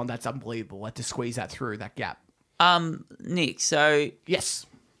everyone would be going, "That's unbelievable!" Like, to squeeze that through that gap. Nick. So yes,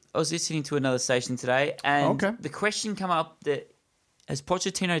 I was listening to another station today, and the question come up that has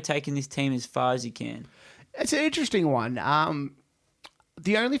Pochettino taken this team as far as he can? It's an interesting one.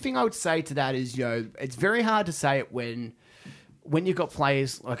 The only thing I would say to that is, it's very hard to say it when you've got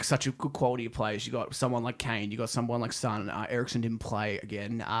players like such a good quality of players. You got someone like Kane, you got someone like Son. Eriksen didn't play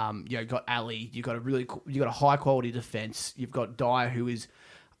again. You got Ali. You got a high quality defense. You've got Dyer, who is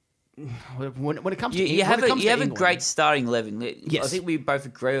when it comes to you have England, a great starting 11. Yes. I think we both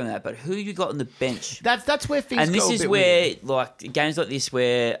agree on that. But who you got on the bench? That's where things. And this go is a bit where weird. like games like this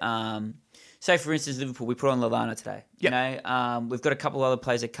where. Say, for instance, Liverpool, we put on Lallana today. Yep. We've got a couple of other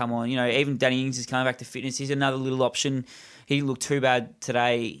players that come on. Even Danny Ings is coming back to fitness. He's another little option. He didn't look too bad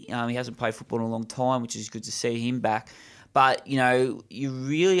today. He hasn't played football in a long time, which is good to see him back. But, you know, you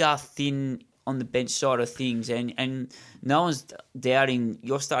really are thin on the bench side of things, and no one's doubting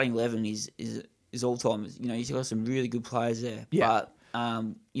your starting 11 is all time. You know, you've got some really good players there. Yeah.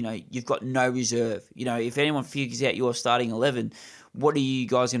 But, you know, you've got no reserve. You know, if anyone figures out your starting 11, what are you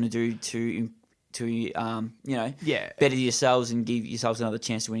guys going to do to you know, better yourselves and give yourselves another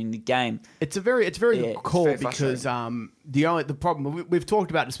chance to win the game? It's a very good call, very because the problem we've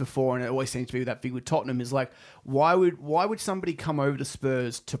talked about this before, and it always seems to be that thing with Tottenham is like, why would somebody come over to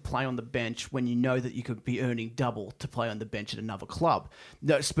Spurs to play on the bench when you know that you could be earning double to play on the bench at another club?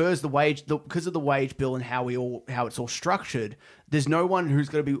 No, Spurs, because of the wage bill and how it's all structured, there's no one who's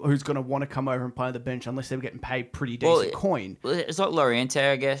going to want to come over and play on the bench unless they're getting paid pretty decent coin. It's like Llorente,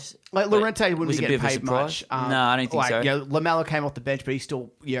 I guess. Like Llorente wouldn't be getting paid much. No, I don't think so. You know, Lamella came off the bench, but he's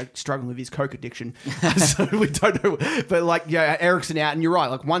still struggling with his coke addiction. So we don't know. But Eriksen out, and you're right.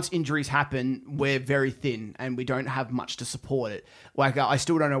 Like, once injuries happen, we're very thin and we don't have much to support it. Like, I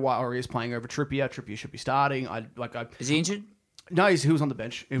still don't know why Aurier's playing over Trippier. Trippier should be starting. Is he injured? No, he was on the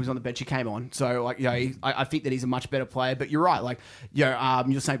bench. He was on the bench. He came on. So, I think that he's a much better player. But you're right. Like, you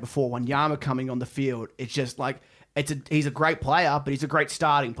were saying before, Wanyama coming on the field, it's just like, he's a great player, but he's a great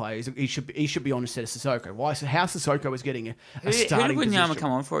starting player. He should be on instead of Sissoko. Why? So how Sissoko is getting a starting Who did Wanyama position.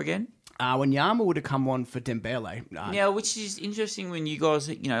 come on for again? Wanyama would have come on for Dembele. Yeah, which is interesting when you guys,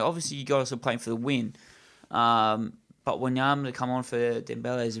 obviously you guys are playing for the win. But Wanyama to come on for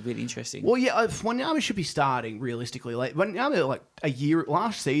Dembele is a bit interesting. Well, yeah, Wanyama should be starting realistically. Like Wanyama,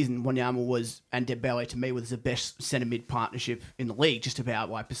 last season, Wanyama and Dembele to me was the best centre mid partnership in the league, just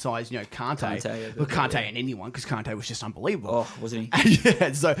about besides Kante. Kante and anyone, because Kante was just unbelievable. Oh, wasn't he?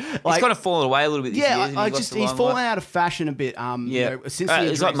 Yeah, so he's kind of fallen away a little bit. This year, he's fallen out of fashion a bit. Since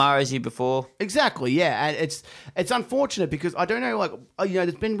the it's like Mahrez here before. Exactly, yeah, and it's unfortunate because I don't know,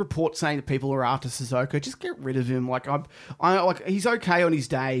 there's been reports saying that people are after Sissoko. Just get rid of him. He's okay on his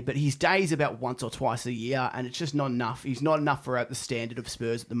day, but his day is about once or twice a year, and it's just not enough. He's not enough for the standard of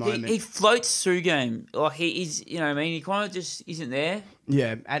Spurs at the moment. He floats through game. Like, he is, he kind of just isn't there.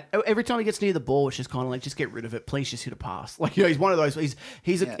 Yeah, and every time he gets near the ball, it's just kind of like, just get rid of it. Please just hit a pass. He's one of those.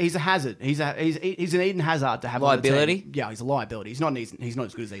 He's a hazard. He's an Eden Hazard to have liability. On the team. Yeah, he's a liability. He's not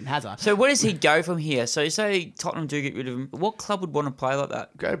as good as Eden Hazard. So where does he go from here? So say Tottenham do get rid of him. What club would want to play like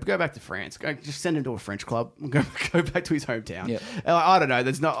that? Go back to France. Just send him to a French club. Go back to his hometown. Yeah. I don't know.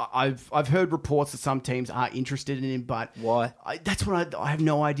 There's no. I've heard reports that some teams are interested in him, but why? That's what I have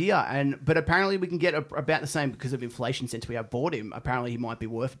no idea. But apparently we can get about the same because of inflation since we have bought him. Apparently he might be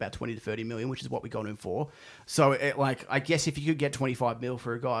worth about 20 to 30 million, which is what we got him for. So I guess if you could get 25 mil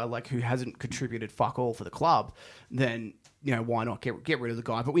for a guy who hasn't contributed fuck all for the club, then why not get rid of the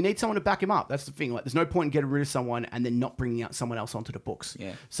guy? But we need someone to back him up. That's the thing. There's no point in getting rid of someone and then not bringing out someone else onto the books.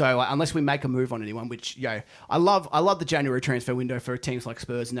 Yeah. So unless we make a move on anyone, which I love the January transfer window for teams like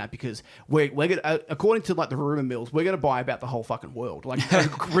Spurs and that, because we're gonna, according to the rumor mills, we're gonna buy about the whole fucking world.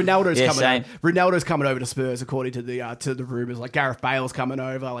 Ronaldo's coming over to Spurs according to the rumors. Like Gareth Bale's coming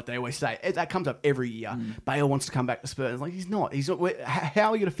over. Like they always say, that comes up every year. Bale wants to come back to Spurs. He's not. How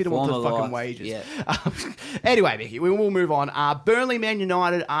are we gonna fit him onto the fucking wages? Yeah. Anyway, Mickey, we will move on. Burnley, Man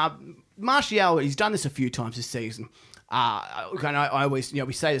United. Martial, he's done this a few times this season. I always,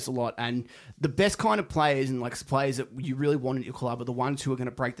 we say this a lot, and the best kind of players and players that you really want in your club are the ones who are going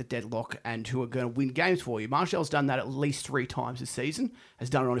to break the deadlock and who are going to win games for you. Martial's done that at least 3 times this season. Has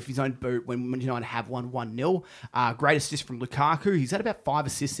done it on his own boot when United have won 1-0. Great assist from Lukaku. He's had about 5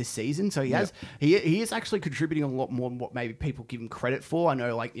 assists this season, so he is actually contributing a lot more than what maybe people give him credit for. I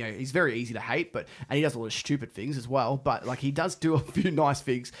know, he's very easy to hate, and he does a lot of stupid things as well. But he does do a few nice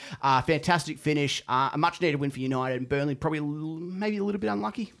things. Fantastic finish. A much needed win for United. And Burnley probably maybe a little bit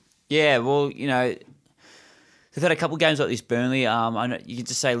unlucky. Yeah, well, they've had a couple of games like this, Burnley. I know you could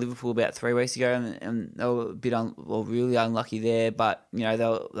just say Liverpool about 3 weeks ago, and they were a bit really unlucky there. But they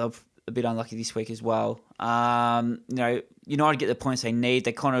were a bit unlucky this week as well. United get the points they need.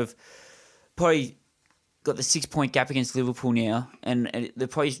 They kind of probably got the 6-point gap against Liverpool now, and they've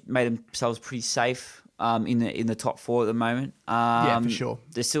probably made themselves pretty safe in the top 4 at the moment. Yeah, for sure.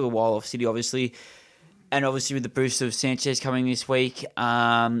 They're still a while off City, obviously. And obviously with the boost of Sanchez coming this week, things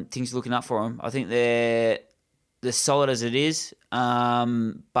are looking up for them. I think they're solid as it is,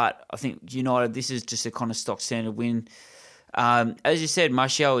 but I think United, this is just a kind of stock standard win. As you said,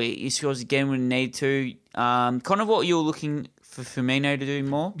 Martial, he scores again when he need to. Kind of what you're looking for Firmino to do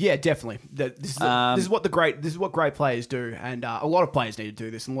more. Yeah, definitely. This is what great players do, and a lot of players need to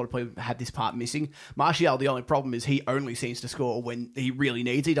do this, and a lot of players have this part missing. Martial, the only problem is he only seems to score when he really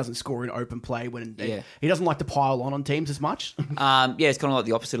needs. He doesn't score in open play he doesn't like to pile on teams as much. It's kind of like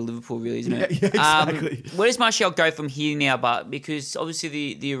the opposite of Liverpool, really, isn't it? Yeah, exactly. Where does Martial go from here now? But because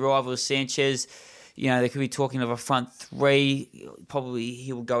obviously the arrival of Sanchez, they could be talking of a front three. Probably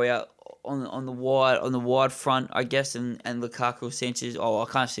he will go out on the wide front, I guess, and Lukaku or Sanchez. Oh, I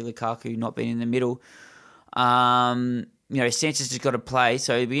can't see Lukaku not being in the middle. Sanchez has got to play,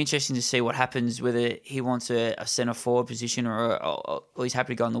 so it'd be interesting to see what happens, whether he wants a centre forward position or he's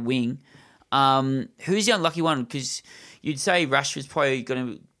happy to go on the wing. Who's the unlucky one? Because you'd say Rashford's probably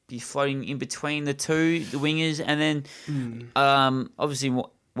going to be floating in between the wingers, and then obviously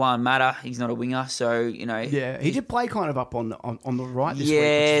Juan Mata, he's not a winger, so Yeah, he did play kind of up on the right this week, which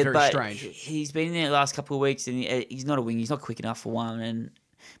yeah, is very but strange. he's been in there the last couple of weeks, and he's not a winger. He's not quick enough for one, and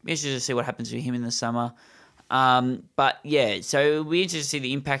be interested to see what happens with him in the summer. But yeah, so it'll be interesting to see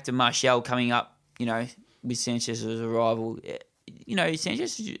the impact of Martial coming up, with Sanchez's arrival.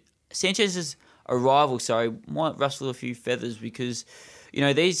 Sanchez's arrival, might rustle a few feathers because,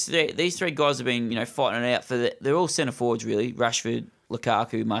 these three guys have been, fighting it out they're all centre forwards really, Rashford,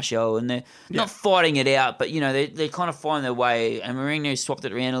 Lukaku, Martial, and they're not fighting it out, but they kind of find their way. And Mourinho swapped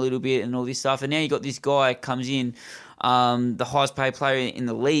it around a little bit and all this stuff, and now you got this guy comes in, the highest paid player in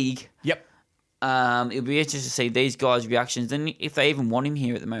the league. Yep. It'll be interesting to see these guys' reactions, and if they even want him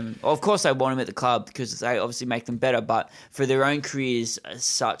here at the moment. Well, of course, they want him at the club because they obviously make them better, but for their own careers as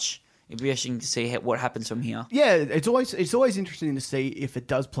such, it'll be interesting to see what happens from here. Yeah, it's always interesting to see if it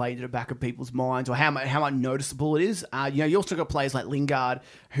does play to the back of people's minds or how much noticeable it is. You also got players like Lingard,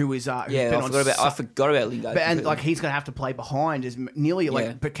 who is I forgot about Lingard. But he's going to have to play behind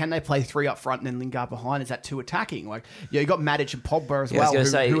but can they play three up front and then Lingard behind? Is that too attacking? You got Matic and Pogba as well,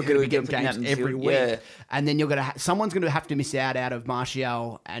 who are going to be getting games every week. Yeah. And then you're going to someone's going to have to miss out of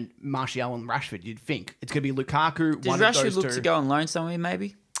Martial and Rashford. You'd think it's going to be Lukaku. Does Rashford look to go on loan somewhere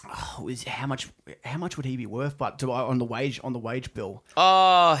maybe? Oh, how much would he be worth? But on the wage bill.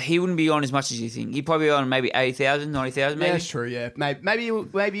 Oh, he wouldn't be on as much as you think. He'd probably be on maybe 80,000, 90,000 maybe. Yeah, that's true. Yeah, maybe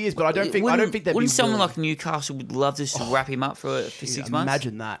he is, but I don't think that. Wouldn't someone like Newcastle would love to wrap him up for 6 months?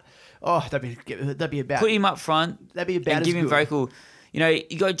 Imagine that. Oh, that'd be about. Put him up front. That'd be about. And give him vocal. You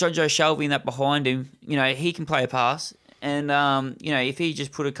got Jonjo Shelvey and that behind him. He can play a pass. And, if he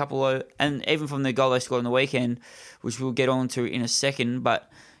just put a couple of... And even from the goal they scored on the weekend, which we'll get on to in a second,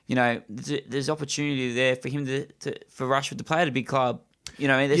 but... there's opportunity there for him for Rashford to play at a big club.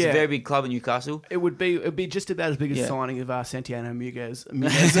 There's a very big club in Newcastle. It would be just about as big as signing of Santiago Muguez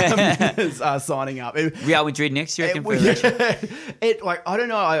signing up. Real Madrid next year. I don't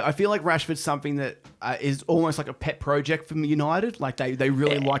know. I feel like Rashford's something that is almost like a pet project from United. Like they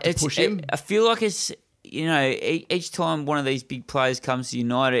really like to push him. I feel like it's each time one of these big players comes to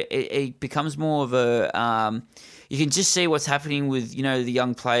United, it becomes more of a. You can just see what's happening with, the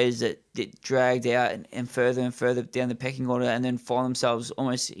young players that get dragged out and further down the pecking order and then find themselves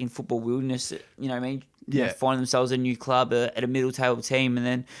almost in football wilderness, find themselves a new club at a middle table team, and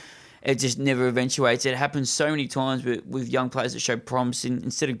then it just never eventuates. It happens so many times with young players that show promise, and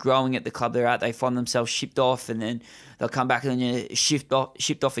instead of growing at the club they're at, they find themselves shipped off, and then they'll come back and then shipped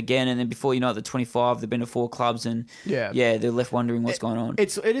off again, and then before you know it, they're 25, they've been to 4 clubs, and they're left wondering what's going on.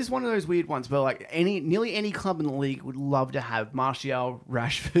 It is one of those weird ones, but nearly any club in the league would love to have Martial,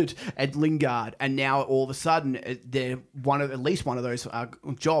 Rashford, and Lingard, and now all of a sudden they're at least one of those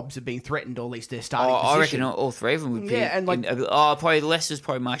jobs are being threatened, or at least they're starting. I reckon all three of them would be. Yeah, and probably Leicester's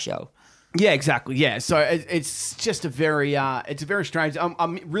probably Martial. Yeah, exactly. Yeah, so it's just a very strange.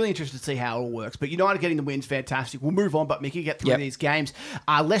 I'm really interested to see how it all works. But United getting the win's fantastic. We'll move on, but Mickey, get through these games.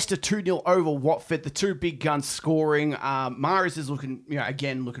 Leicester 2-0 over Watford. The two big guns scoring. Mahrez is looking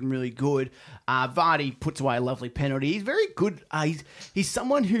really good. Vardy puts away a lovely penalty. He's very good. He's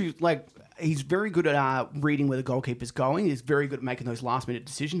someone who he's very good at reading where the goalkeeper's going. He's very good at making those last-minute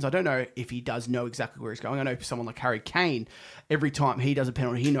decisions. I don't know if he does know exactly where he's going. I know for someone like Harry Kane, every time he does a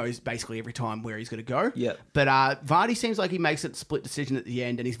penalty, he knows basically every time where he's going to go. Yep. But Vardy seems like he makes a split decision at the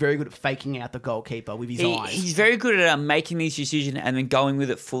end, and he's very good at faking out the goalkeeper with his eyes. He's very good at making these decisions and then going with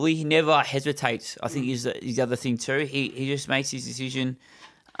it fully. He never hesitates, I think, is the other thing too. He just makes his decision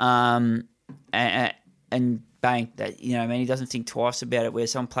and bang, he doesn't think twice about it, where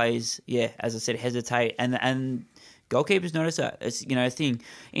some players, as I said, hesitate, and goalkeepers notice that. It's, a thing.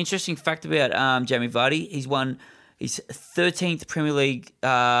 Interesting fact about Jamie Vardy, he's won his 13th Premier League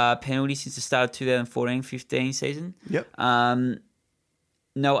penalty since the start of 2014-15 season. Yep.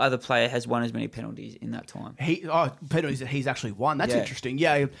 no other player has won as many penalties in that time. Penalties that he's actually won. That's Yeah. interesting.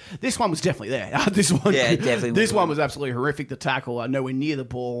 Yeah, this one was definitely there. This one, Yeah, definitely This was. one was absolutely horrific. The tackle, nowhere near the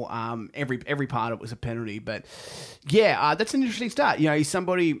ball. Every part of it was a penalty. But yeah, that's an interesting start. He's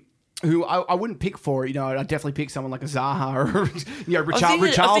somebody who I wouldn't pick for it. I'd definitely pick someone like a Zaha or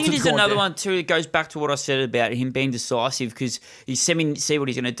Richarlison. I think it is another one too. It goes back to what I said about him being decisive because you see what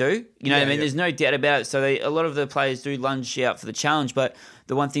he's going to do. You know what I mean? Yeah. There's no doubt about it. So a lot of the players do lunge out for the challenge, but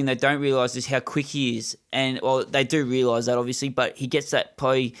the one thing they don't realise is how quick he is. And well, they do realise that obviously, but he gets that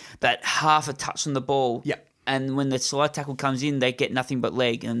half a touch on the ball. Yeah. And when the slide tackle comes in, they get nothing but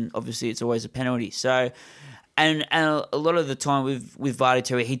leg, and obviously it's always a penalty. So. And a lot of the time with Vardy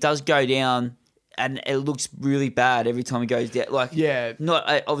too, he does go down, and it looks really bad every time he goes down.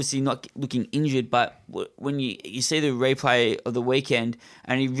 Obviously not looking injured, but when you see the replay of the weekend,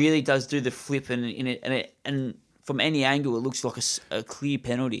 and he really does do the flip, and from any angle, it looks like a clear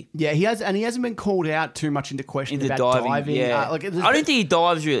penalty. Yeah, he hasn't been called out too much into question In the about diving. Yeah. I don't think he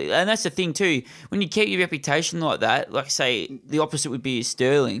dives really, and that's the thing too. When you keep your reputation like that, like say the opposite would be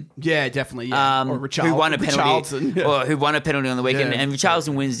Sterling. Yeah, definitely. Yeah. Or Who won a penalty, or who won a penalty on the weekend, Yeah. and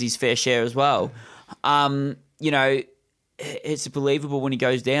Richarlison wins his fair share as well. It's believable when he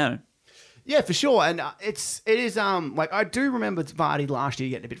goes down. Yeah, for sure, and it is I do remember Vardy last year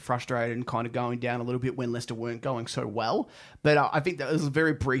getting a bit frustrated and kind of going down a little bit when Leicester weren't going so well. But I think that was a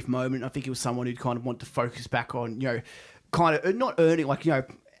very brief moment. I think he was someone who'd kind of want to focus back on kind of not earning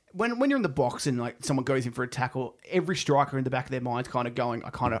when you're in the box and someone goes in for a tackle, every striker in the back of their mind's kind of going,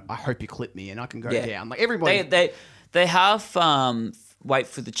 I hope you clip me and I can go down. Like everybody, they half wait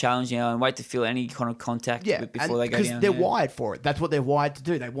for the challenge now and wait to feel any kind of contact before they go down. Because they're wired for it. That's what they're wired to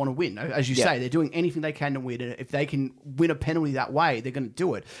do. They want to win. As you say, they're doing anything they can to win. And if they can win a penalty that way, they're going to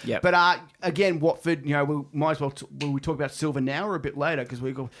do it. Yep. But again, Watford, we might as well will we talk about Silva now or a bit later because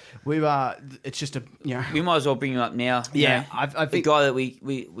it's just a we might as well bring him up now. Yeah, I think the guy that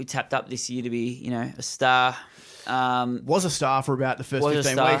we tapped up this year to be a star. Was a star for about the first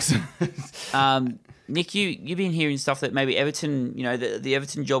 15 weeks. Nick, you've been hearing stuff that maybe Everton, the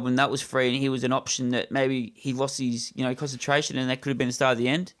Everton job when that was free and he was an option that maybe he lost his, concentration and that could have been a star at the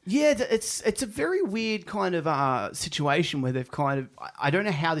end. Yeah, it's a very weird kind of situation where they've kind of I don't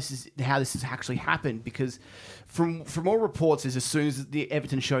know how this has actually happened because from all reports is as soon as the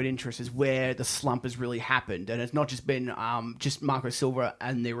Everton showed interest is where the slump has really happened, and it's not just been just Marco Silva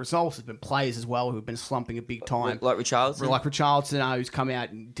and their results. It's been players as well who've been slumping a big time, like Richarlison, who's come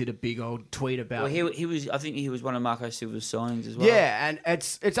out and did a big old tweet about. Well, he was. I think he was one of Marco Silva's signings as well. Yeah, and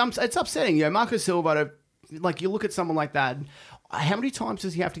it's upsetting. Marco Silva, you look at someone like that. How many times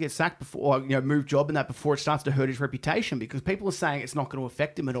does he have to get sacked before, move job and that before it starts to hurt his reputation? Because people are saying it's not going to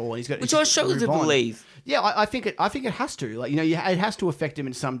affect him at all. And he's got, which I struggle to believe. Yeah, I think it has to. It has to affect him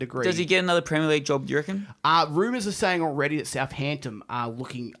in some degree. Does he get another Premier League job? Do you reckon? Rumours are saying already that Southampton are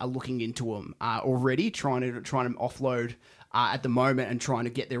looking into him already, trying to offload. At the moment and trying to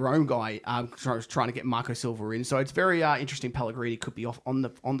get their own guy, trying to get Marco Silva in. So it's very interesting. Pellegrini could be off on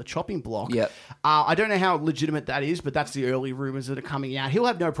the chopping block. Yeah. I don't know how legitimate that is, but that's the early rumours that are coming out. He'll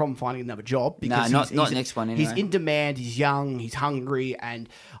have no problem finding another job because not next one. Anyway. He's in demand. He's young. He's hungry, and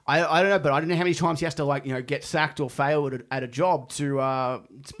I don't know, but I don't know how many times he has to get sacked or fail at a job to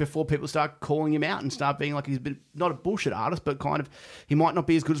before people start calling him out and start being like he's been not a bullshit artist, but kind of he might not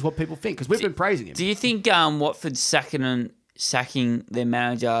be as good as what people think because we've been praising him. Do you think Watford's sacking their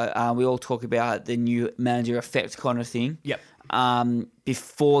manager, we all talk about the new manager effect kind of thing. Yep.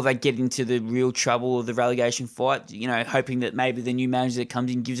 Before they get into the real trouble of the relegation fight, hoping that maybe the new manager that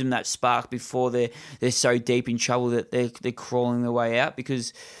comes in gives them that spark before they're so deep in trouble that they're crawling their way out.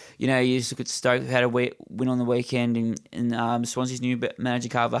 Because, you just look at Stoke, who had a win on the weekend, and Swansea's new manager,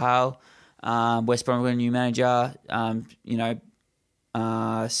 Carvajal, West Brom got a new manager,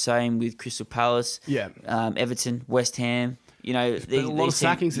 same with Crystal Palace, Everton, West Ham. A lot of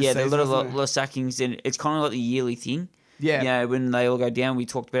sackings this season. Yeah, a lot of sackings, and it's kind of like the yearly thing. Yeah, when they all go down, we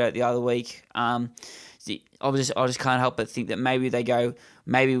talked about it the other week. I just can't help but think that maybe they go,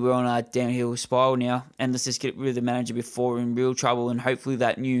 maybe we're on a downhill spiral now, and let's just get rid of the manager before we're in real trouble, and hopefully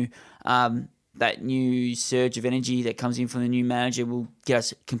that new surge of energy that comes in from the new manager will get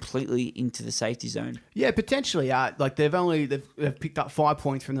us completely into the safety zone. Yeah, potentially. They've picked up 5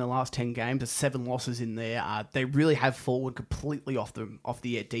 points from their last 10 games. There's 7 losses in there. They really have fallen completely off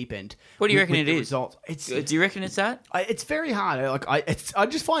the deep end. What do you reckon it is? Results. Do you reckon it's that? It's very hard. I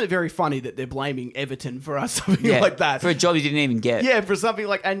just find it very funny that they're blaming Everton for something like that for a job he didn't even get. Yeah, for something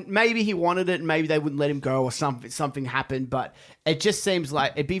and maybe he wanted it, and maybe they wouldn't let him go, or something happened. But it just seems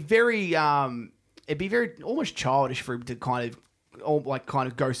like it'd be very almost childish for him to kind of kind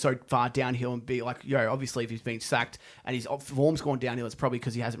of go so far downhill and be like, obviously if he's been sacked and his form's gone downhill, it's probably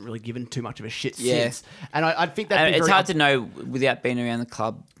because he hasn't really given too much of a shit since. And I think that it's hard to know without being around the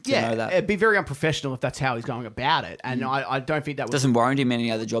club. Know that. It'd be very unprofessional if that's how he's going about it, and I don't think that doesn't warrant him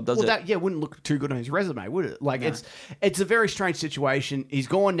any other job, does it? That wouldn't look too good on his resume, would it? Like it's a very strange situation. He's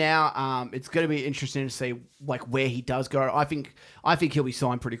gone now. It's going to be interesting to see like where he does go. I think he'll be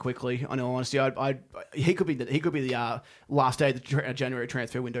signed pretty quickly. In all honesty, he could be the last day of the January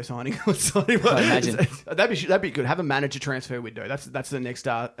transfer window signing. I imagine that'd be good. Have a manager transfer window. That's the next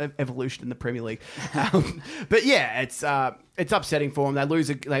evolution in the Premier League. But yeah, it's upsetting for him.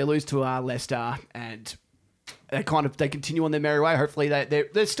 They lose to Leicester, and they continue on their merry way. Hopefully,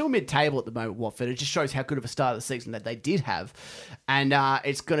 they're still mid-table at the moment, Watford. It just shows how good of a start of the season that they did have, and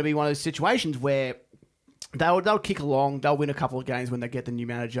it's going to be one of those situations where they'll kick along. They'll win a couple of games when they get the new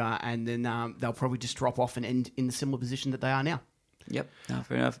manager, and then they'll probably just drop off and end in the similar position that they are now. Yep, no,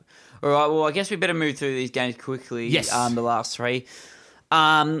 fair enough. All right, well, I guess we better move through these games quickly. Yes. The last three.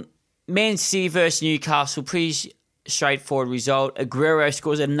 Man City versus Newcastle, pretty straightforward result. Aguero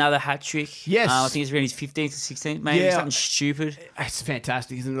scores another hat trick. Yes. I think it's around his 15th or 16th, maybe something stupid. It's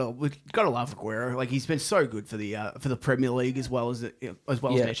fantastic, isn't it? We've got to love Aguero. Like he's been so good for the Premier League as well as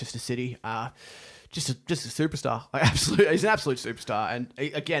Manchester City. Just a superstar. He's an absolute superstar. And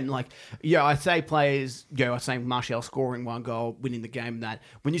again, I say players, I was saying Martial scoring one goal, winning the game. That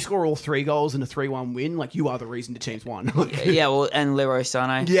when you score all 3 goals in a 3-1 win, you are the reason the team's won. And Leroy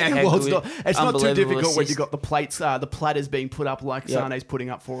Sané. Yeah, well, it's not too difficult when you've got the plates, the platters being put up Sané's putting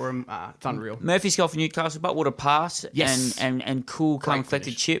up for him. It's unreal. Murphy's goal for Newcastle, but what a pass. Yes. And cool, calm,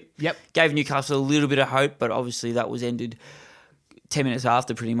 collected chip. Yep. Gave Newcastle a little bit of hope, but obviously that was ended 10 minutes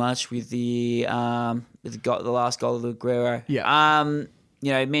after, pretty much, with the last goal of Aguero. Yeah.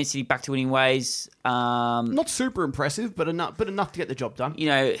 Man City back to winning ways. Not super impressive, but enough to get the job done.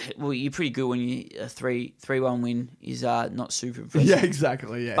 You're pretty good when a 3-1 win is not super impressive. Yeah,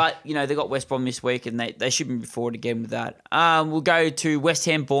 exactly. Yeah. But they got West Brom this week, and they should move forward again with that. We'll go to West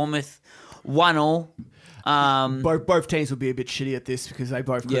Ham Bournemouth, 1-1. Both teams will be a bit shitty at this because they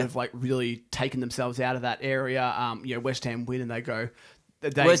both could have really taken themselves out of that area. West Ham win and they go.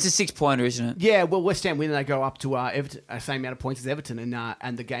 It's a 6-pointer, isn't it? Yeah, well, West Ham win and they go up to Everton, same amount of points as Everton,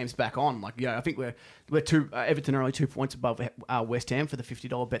 and the game's back on. I think we're Everton are only 2 points above West Ham for the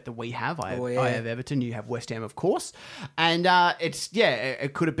 $50 bet that we have. I have Everton, you have West Ham, of course, and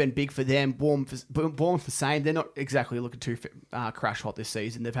it could have been big for them. Bournemouth the same. They're not exactly looking too crash hot this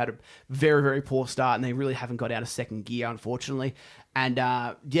season. They've had a very, very poor start, and they really haven't got out of second gear, unfortunately. And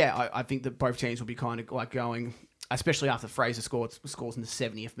I think that both teams will be kind of going. Especially after Fraser scores in the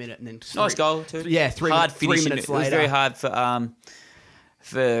 70th minute, and then nice goal too. Yeah, 3 minutes later. It was very hard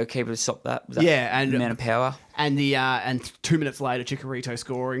for keeper to stop that. With that amount of power. And 2 minutes later, Chicharito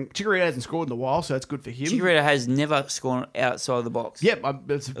scoring. Chicharito hasn't scored in a while, so that's good for him. Chicharito has never scored outside of the box. Yep,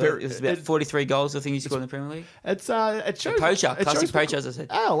 it's about 43 goals. I think he's scored in the Premier League. It shows classic poacher, as I said.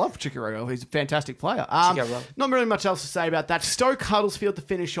 I love Chicharito. He's a fantastic player. Not really much else to say about that. Stoke Huddersfield to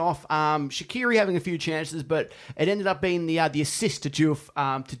finish off. Shaqiri having a few chances, but it ended up being the assist to Diouf.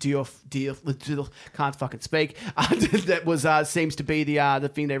 Can't fucking speak. That was seems to be the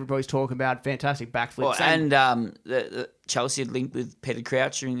thing that everybody's talking about. Fantastic backflip. The Chelsea had linked with Peter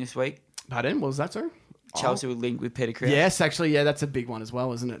Crouch during this week. Pardon? What was that, sir? Chelsea would link with Peter Crouch. Yes, actually, that's a big one as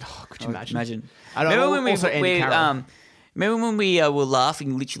well, isn't it? Oh, could you imagine? Remember when we were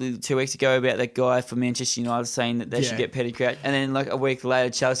laughing literally 2 weeks ago about that guy from Manchester United saying that they should get Peter Crouch, and then a week later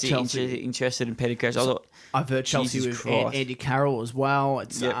Chelsea. Interested in Peter Crouch. I thought, I've heard Chelsea with Andy Carroll as well.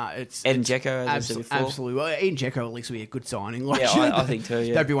 It's Edin Dzeko, as I said before. Absolutely. Well, Edin Dzeko at least would be a good signing. I think too.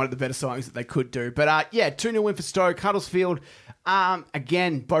 Yeah. That'd be one of the better signings that they could do. But 2-0 win for Stoke. Huddersfield.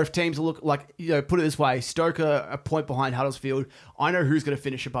 Again, both teams look put it this way: Stoke are a point behind Huddersfield. I know who's going to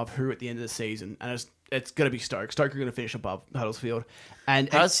finish above who at the end of the season, and it's going to be Stoke. Stoke are going to finish above Huddersfield. And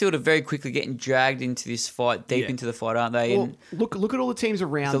Huddersfield are very quickly getting dragged into this fight, deep into the fight, aren't they? Well, look at all the teams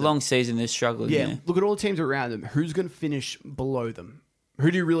around them. It's a long season, they're struggling. Yeah, look at all the teams around them. Who's going to finish below them? Who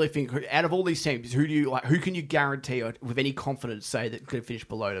do you really think, out of all these teams, who can you guarantee or with any confidence say that could finish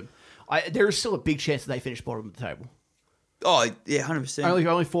below them? There is still a big chance that they finish bottom of the table. Oh, yeah, 100%.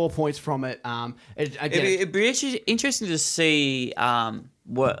 Only 4 points from it. It'd be interesting to see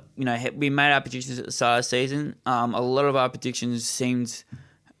what, we made our predictions at the start of the season. A lot of our predictions seemed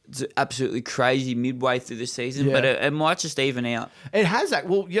absolutely crazy midway through the season, Yeah. but it might just even out. It has that.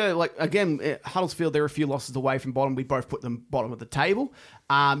 Well, yeah, like again, Huddersfield, they're a few losses away from bottom. We both put them bottom of the table.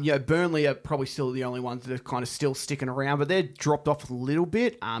 Burnley are probably still the only ones that are kind of still sticking around, but they're dropped off a little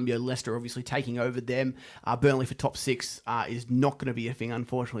bit. Leicester obviously taking over them. Burnley for top 6 is not going to be a thing,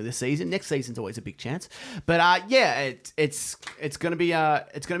 unfortunately, this season. Next season's always a big chance, but it's going to be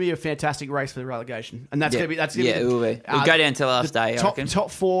a fantastic race for the relegation, and that's going to be it will be. We'll go down to the last day. I reckon.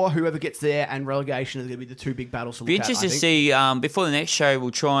 Top 4, whoever gets there, and relegation is going to be the two big battles to Be look at. interested to see before the next show.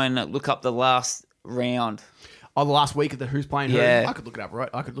 We'll try and look up the last round. The last week of the who's playing who. Yeah. I could look it up, right?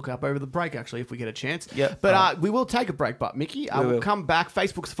 I could look it up over the break, actually, if we get a chance. Yep. But we will take a break, but Mickey, we'll will. come back.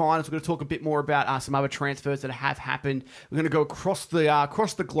 Facebook's finest. We're going to talk a bit more about some other transfers that have happened. We're going to go across the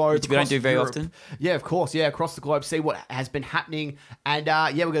globe. Which we don't do very Europe. often. Yeah, of course. Yeah, across the globe, see what has been happening. And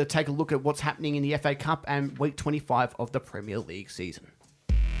we're going to take a look at what's happening in the FA Cup and week 25 of the Premier League season.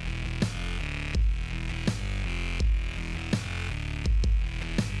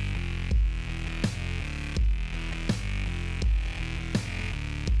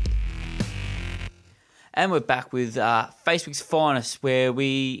 And we're back with Facebook's finest, where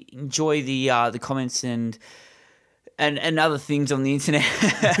we enjoy the comments and other things on the internet.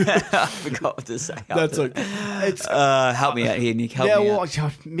 I forgot what to say. That's okay. Help me out here, Nick. Help me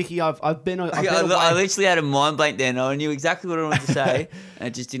out. Mickey, I've been away. I literally had a mind blank then. I knew exactly what I wanted to say, and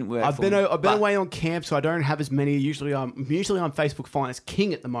it just didn't work. I've been away on camp, so I don't have as many. Usually on Facebook Finest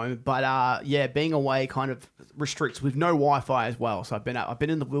King at the moment, but being away kind of restricts with no Wi-Fi as well. So I've been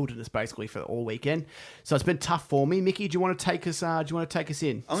in the wilderness basically for all weekend. So it's been tough for me. Mickey, do you want to take us?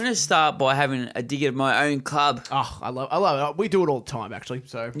 In? I'm going to start by having a dig at my own club. Oh, I love it. We do it all the time, actually.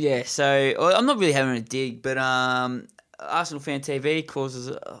 So yeah. So I'm not really having a dig, but Arsenal Fan TV causes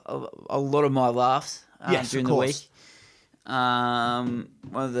a lot of my laughs during the week. One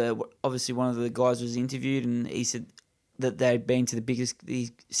of the guys was interviewed, and he said that they'd been to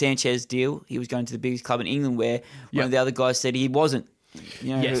the Sanchez deal. He was going to the biggest club in England, where one of the other guys said he wasn't.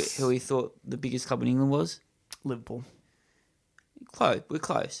 You know who he thought the biggest club in England was? Liverpool. Close. We're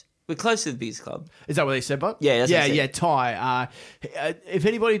close. We're close to the biggest club. Is that what they said, Bob? Yeah, that's what they said. Ty. If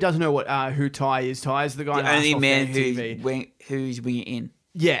anybody doesn't know who Ty is the guy. The only man TV. who's winging it in.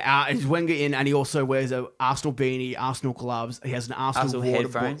 Yeah, he's Wenger in, and he also wears a Arsenal beanie, Arsenal gloves. He has an Arsenal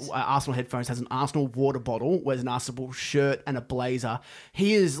headphones. Arsenal headphones. Has an Arsenal water bottle. Wears an Arsenal shirt and a blazer.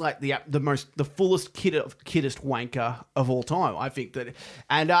 He is like the fullest kiddest wanker of all time. I think that,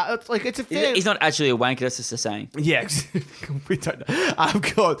 and it's a fair. He's not actually a wanker. That's just a saying. Yeah, we don't know.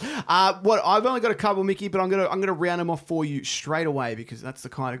 God, I've only got a couple, Mickey, but I'm gonna round them off for you straight away because that's the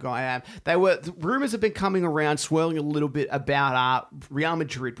kind of guy I am. The rumors have been coming around, swirling a little bit about Real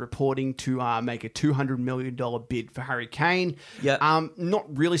Madrid reporting to make a $200 million bid for Harry Kane. Yeah.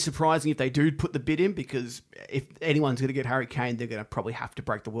 Not really surprising if they do put the bid in, because if anyone's going to get Harry Kane, they're going to probably have to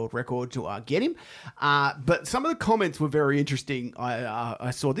break the world record to get him. But some of the comments were very interesting.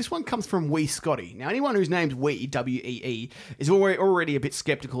 I saw this one comes from Wee Scotty. Now, anyone whose name's Wee, W-E-E, is already a bit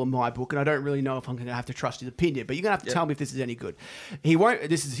skeptical in my book, and I don't really know if I'm going to have to trust his opinion, but you're going to have to tell me if this is any good.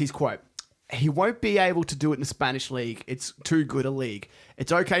 This is his quote. He won't be able to do it in the Spanish league. It's too good a league.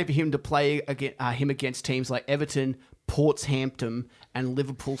 It's okay for him to play against teams like Everton, Portshampton, and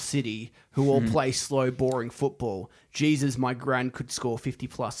Liverpool City, who all play slow, boring football. Jesus, my gran could score 50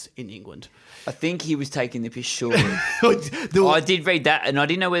 plus in England. I think he was taking the piss surely. I did read that, and I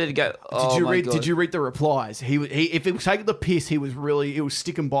didn't know whether to go. Did you read the replies? If he was taking the piss, he was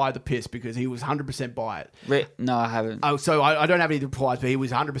sticking by the piss because he was 100% by it. No, I haven't. Oh, so I don't have any replies, but he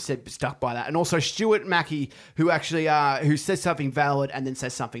was 100% stuck by that. And also Stuart Mackey, who actually who says something valid and then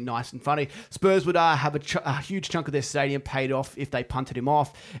says something nice and funny. Spurs would have a huge chunk of their stadium paid off if they punted him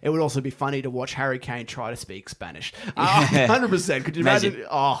off. It would also be funny to watch Harry Kane try to speak Spanish. 100%. Could you imagine?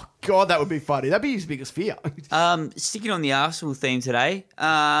 Oh, God, that would be funny. That'd be his biggest fear. Sticking on the Arsenal theme today.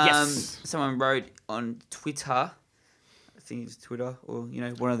 Yes. Someone wrote on Twitter, I think it's Twitter, or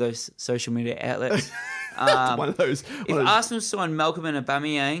one of those social media outlets. One of those. If Arsenal sign Malcolm and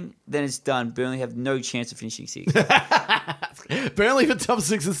Aubameyang, then it's done. Burnley have no chance of finishing sixth. Burnley for top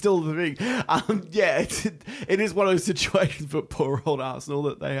 6 is still the thing. It is one of those situations for poor old Arsenal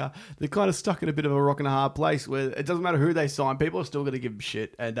that they're kind of stuck in a bit of a rock and a hard place where it doesn't matter who they sign, people are still going to give them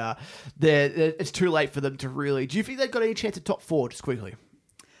shit, and it's too late for them to really. Do you think they've got any chance at top 4? Just quickly.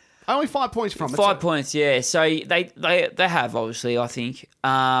 Only 5 points from it. 5 points, yeah. So they have, obviously, I think.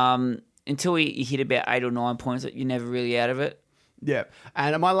 Until you hit about 8 or 9 points, you're never really out of it. Yeah.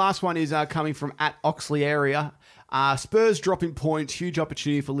 And my last one is coming from @Oxley area. Spurs dropping points, huge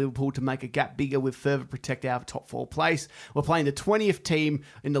opportunity for Liverpool to make a gap bigger with further protect our top 4 place. We're playing the 20th team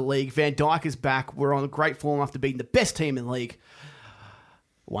in the league. Van Dijk is back. We're on great form after beating the best team in the league.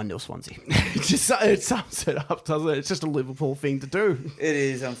 1-0 Swansea. It sums it up, doesn't it? It's just a Liverpool thing to do. It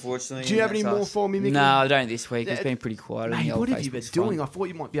is, unfortunately. Do you have any more for me, Mickey? No, I don't this week. It's been pretty quiet. Mate, what have you been doing? Front. I thought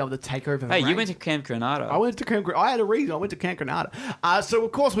you might be able to take over. Hey, you went to Camp Granada. I went to Camp Granada. I had a reason. I went to Camp Granada. So,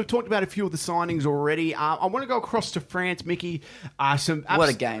 of course, we've talked about a few of the signings already. I want to go across to France, Mickey. What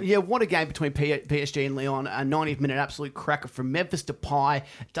a game. Yeah, what a game between PSG and Lyon. A 90th minute absolute cracker from Memphis Depay.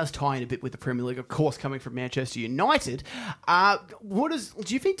 It does tie in a bit with the Premier League, of course, coming from Manchester United.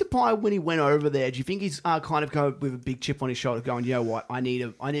 Do you think Depay, when he went over there, do you think he's kind of going with a big chip on his shoulder going, you know what, I need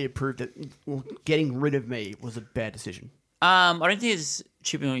to prove that getting rid of me was a bad decision? I don't think it's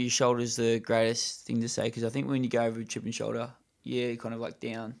chipping on your shoulder is the greatest thing to say, because I think when you go over a chip and shoulder, you're kind of like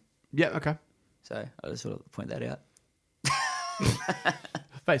down. Yeah, okay. So I just sort of point that out.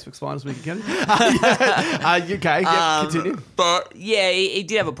 Facebook's finest week again. Okay, yeah, continue. But yeah, he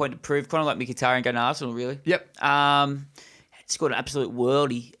did have a point to prove, kind of like Mkhitaryan going to Arsenal, really. Yep. Scored an absolute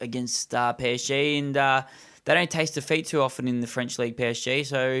worldie against PSG, and they don't taste defeat too often in the French league, PSG.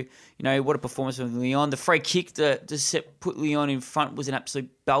 So, you know, what a performance from Lyon. The free kick to put Lyon in front was an absolute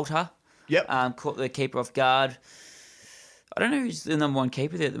belter. Yep. Caught the keeper off guard. I don't know who's the number 1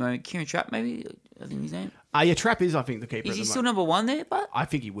 keeper there at the moment. Kieran Trapp, maybe? I think his name. Yeah, Trapp is, I think, the keeper. Is he still number 1 there? But I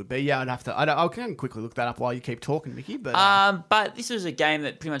think he would be. Yeah, I'd have to. I can quickly look that up while you keep talking, Mickey. But but this was a game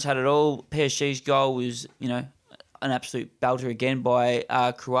that pretty much had it all. PSG's goal was, you know, an absolute belter again by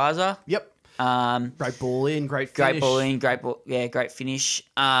Kruaza. Yep. Great ball in, great finish. Great finish.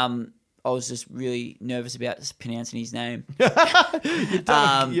 I was just really nervous about pronouncing his name. You've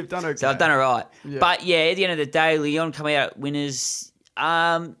done okay. So I've done it right. Yeah. But yeah, at the end of the day, Lyon coming out winners.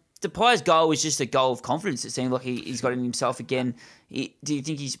 Depay's goal was just a goal of confidence. It seemed like he's got it in himself again. Do you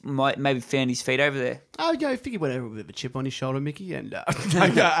think he's maybe found his feet over there? Oh, yeah, I think he went over with a chip on his shoulder, Mickey. And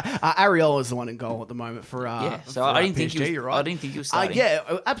Areola is the one in goal at the moment for So I didn't think he was. Right? I didn't think he was starting.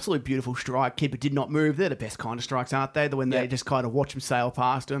 Absolute beautiful strike. Keeper did not move. They're the best kind of strikes, aren't they? When they just kind of watch him sail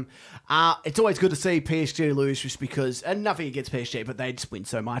past them. It's always good to see PSG lose, just because, and nothing against PSG, but they just win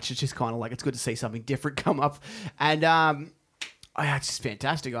so much. It's just kind of like it's good to see something different come up. And it's just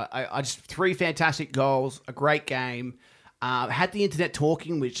fantastic. I just 3 fantastic goals, a great game. Had the internet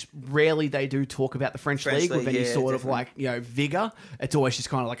talking, which rarely they do talk about the French League with any sort of vigor. It's always just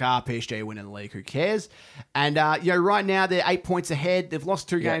kind of like, PSG winning the league, who cares? And right now they're 8 points ahead. They've lost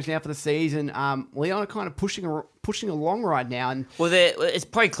 2 games now for the season. Lyon are kind of pushing along right now. And it's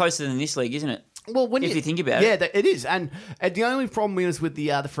probably closer than this league, isn't it? Well, if you think about it, it is, and the only problem is with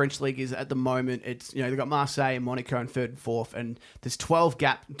the French league is at the moment it's they've got Marseille and Monaco in 3rd and 4th, and there's 12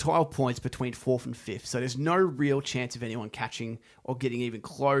 points between 4th and 5th, so there's no real chance of anyone catching or getting even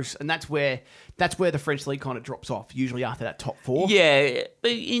close, and that's where the French league kind of drops off usually after that top 4. Yeah, but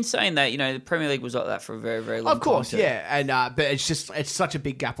in saying that, the Premier League was like that for a very, very long time. Of course, yeah, and but it's such a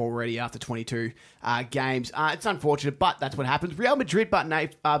big gap already after 22 games. It's unfortunate, but that's what happens. Real Madrid, but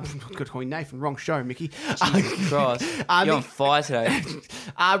good calling Nathan, wrong show, Mickey. Jesus Christ, you're on fire today.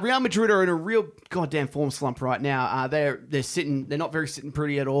 Real Madrid are in a real goddamn form slump right now. They're not very sitting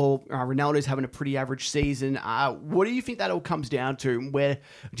pretty at all. Ronaldo's having a pretty average season. What do you think that all comes down to? Where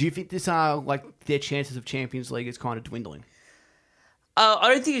do you think this their chances of Champions League is kind of dwindling? I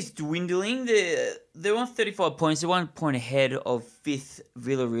don't think it's dwindling. They're on 35 points. They're 1 point ahead of 5th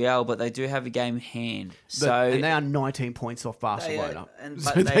Villarreal, but they do have a game in hand. And they are 19 points off Barcelona.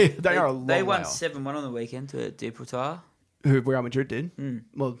 They are a long They won way 7-1 on the weekend to Deportivo. Who Real Madrid did?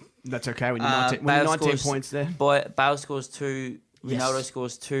 Well, that's okay when you're 19 points there. Bale scores 2. Ronaldo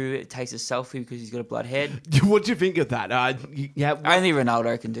scores 2. It takes a selfie because he's got a blood head. What do you think of that? Only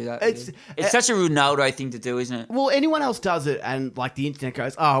Ronaldo can do that. It's such a Ronaldo thing to do, isn't it? Well, anyone else does it, and the internet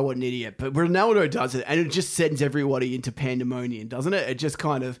goes, "Oh, what an idiot!" But Ronaldo does it, and it just sends everybody into pandemonium, doesn't it? It just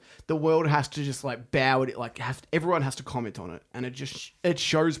kind of the world has to just bow it, everyone has to comment on it, and it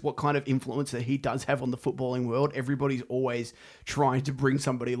shows what kind of influence that he does have on the footballing world. Everybody's always trying to bring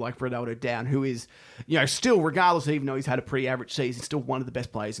somebody like Ronaldo down, who is, still, regardless, even though he's had a pretty average season, he's still one of the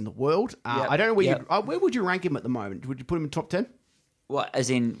best players in the world. I don't know where would you rank him at the moment? Would you put him in top 10? What, as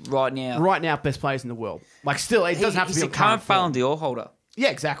in right now? Right now, best players in the world. Still, it doesn't have to be a current Ballon d'Or holder. Yeah,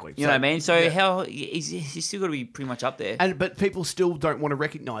 exactly. You know what I mean? So yeah. how he's still got to be pretty much up there. But people still don't want to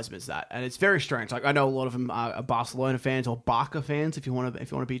recognise him as that, and it's very strange. Like I know a lot of them are Barcelona fans or Barca fans, if you want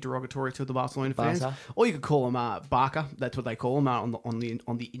to be derogatory to the Barcelona fans, or you could call them Barca. That's what they call them on the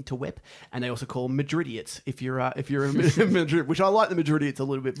interweb, and they also call them Madridiots if you're in Madrid, which I like the Madridiots a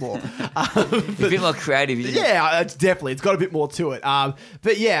little bit more. It's a bit more creative, isn't it? Yeah, it's got a bit more to it.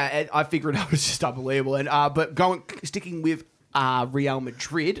 But yeah, I figured it was just unbelievable. And but sticking with Real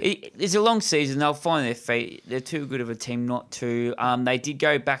Madrid. It's a long season. They'll find their feet. They're too good of a team not to. They did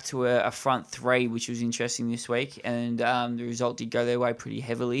go back to a front three, which was interesting this week, and the result did go their way pretty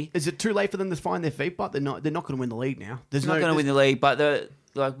heavily. Is it too late for them to find their feet? But they're not going to win the league now. They're not going to win the league, but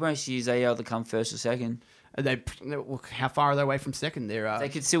like most years, they either come first or second. How far are they away from second? They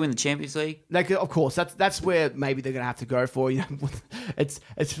could still win the Champions League. They could, of course. That's where maybe they're going to have to go for. You know, it's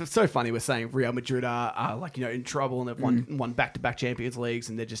so funny we're saying Real Madrid are like in trouble and they've won back-to-back Champions Leagues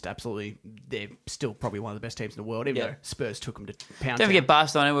and they're just they're still probably one of the best teams in the world. Even though Spurs took them to pound. Don't forget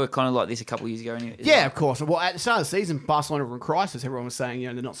Barcelona were kind of like this a couple of years ago. Yeah, of course. Well, at the start of the season, Barcelona were in crisis. Everyone was saying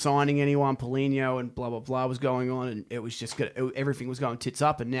they're not signing anyone. Paulinho and blah blah blah was going on, and it was just everything was going tits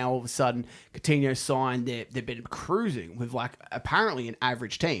up. And now all of a sudden, Coutinho signed. They've been cruising with like apparently an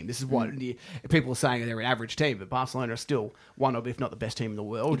average team. This is what people are saying they're an average team, but Barcelona are still one of, if not the best team in the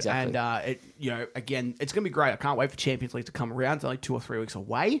world. Exactly. And again, it's going to be great. I can't wait for Champions League to come around. It's only 2 or 3 weeks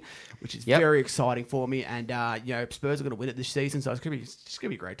away, which is very exciting for me. And Spurs are going to win it this season, so it's going to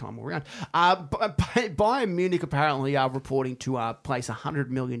be a great time all around. Bayern Munich apparently are reporting to place $100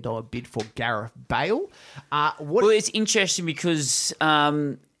 million bid for Gareth Bale. Well, it's interesting because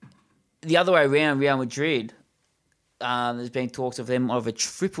the other way around, Real Madrid. There's been talks of them of a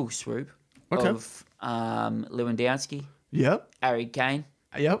triple swoop of Lewandowski, Harry Kane,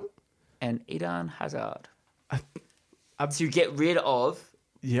 and Eden Hazard to get rid of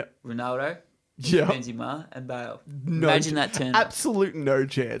Ronaldo, Benzema, and Bale. Imagine that turn. Absolute no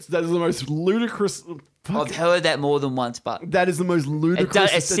chance. That is the most ludicrous. I've heard that more than once, but that is the most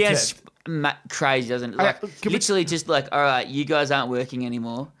ludicrous. It sounds crazy, doesn't it? Like literally, just like, all right, you guys aren't working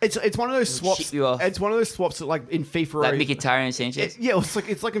anymore. It's one of those swaps. It's one of those swaps that like in FIFA, like Mkhitaryan and Sanchez. It's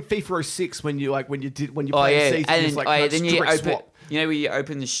like in FIFA 06 when you play season. And like, then you open, swap. Where you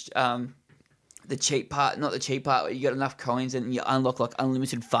open the cheap part, not the cheap part, where you got enough coins and you unlock like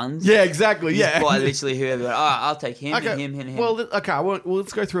unlimited funds. Yeah, exactly. You buy literally whoever. I'll take him and him and him. Well,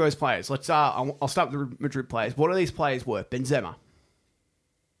 let's go through those players. I'll start with the Madrid players. What are these players worth? Benzema.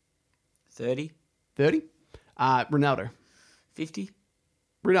 30. Ronaldo. 50.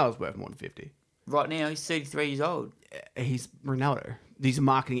 Ronaldo's worth more than 50. Right now, he's 33 years old. He's Ronaldo. He's a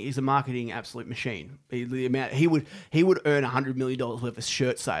marketing absolute machine. He would earn $100 million worth of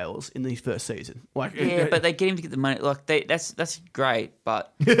shirt sales in his first season. But they get him to get the money. Like that's great,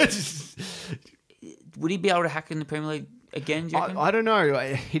 but would he be able to hack in the Premier League again? Do you reckon? I don't know.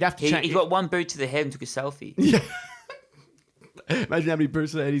 He'd have to change. He got one boot to the head and took a selfie. Yeah. Imagine how many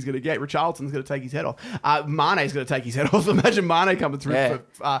boots that he's going to get. Richarlison's going to take his head off. Mane's going to take his head off. Imagine Mane coming through.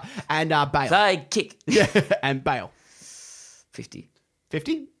 And Bale. Side kick. Yeah, and Bale. 50.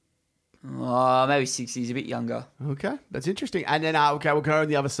 50? Oh, maybe 60. He's a bit younger. Okay, that's interesting. And then, we'll go on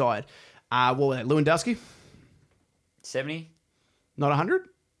the other side. What was that? Lewandowski? 70? Not 100?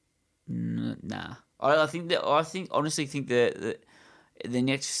 Nah. I honestly think that the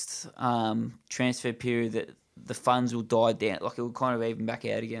next transfer period that the funds will die down. Like it will kind of even back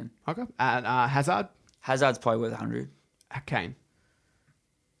out again. Okay. And Hazard? Hazard's probably worth 100. Kane?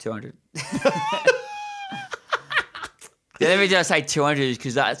 200. The only reason I say 200 is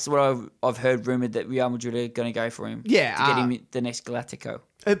because that's what I've heard rumoured that Real Madrid are going to go for him. Yeah. To get him the next Galactico.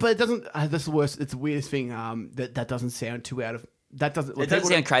 But it doesn't... that's the worst. It's the weirdest thing that doesn't sound too out of... That doesn't... It doesn't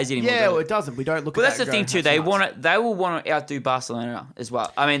sound crazy anymore. Yeah, it doesn't. We don't look at that. But that's the thing too. They will want to outdo Barcelona as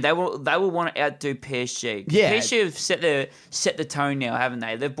well. I mean, they will want to outdo PSG. Yeah. PSG have set the tone now, haven't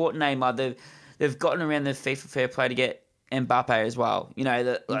they? They've bought Neymar. They've gotten around the FIFA fair play to get Mbappe as well.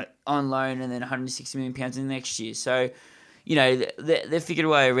 Like on loan and then £160 million in the next year. So, they've figured a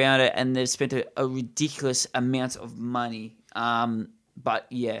way around it and they've spent a ridiculous amount of money. But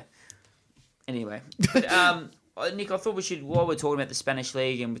yeah. Anyway. Nick, I thought we should, while we're talking about the Spanish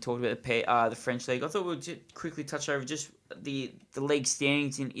league and we're talking about the French league, I thought we'd just quickly touch over just the league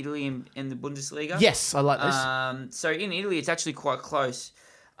standings in Italy and the Bundesliga. Yes, I like this. So in Italy, it's actually quite close.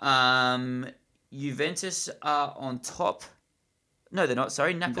 Juventus are on top No, they're not.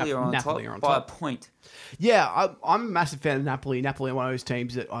 Sorry, Napoli are on Napoli top are on by top. a point. Yeah, I'm a massive fan of Napoli. Napoli are one of those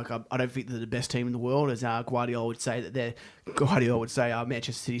teams that like I don't think they're the best team in the world. As Guardiola would say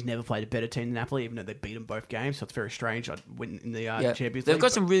Manchester City's never played a better team than Napoli, even though they beat them both games. So it's very strange. I went in the Champions League. They've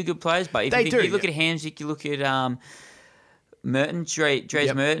got some really good players, but if you look at Hamsik, you look at Mertens,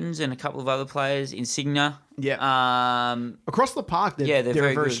 Dries Mertens, and a couple of other players, Insigne. Yeah. Across the park, they're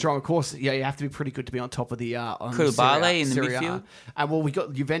very good. strong. Of course, you have to be pretty good to be on top of the Koulibaly in the Serie A. midfield. And we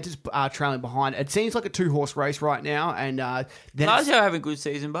got Juventus trailing behind. It seems like a 2-horse race right now. And then Lazio having a good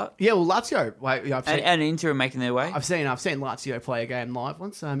season, but Lazio. And Inter are making their way. I've seen Lazio play a game live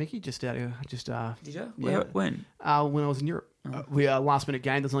once. Mickey, did you? Yeah. When? When I was in Europe. We last minute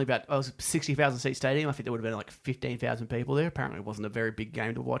game. There's only about 60,000 seat stadium. I think there would have been like 15,000 people there. Apparently, it wasn't a very big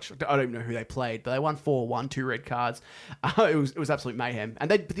game to watch. I don't even know who they played, but they won 4-1, 2 red cards. It was absolute mayhem. And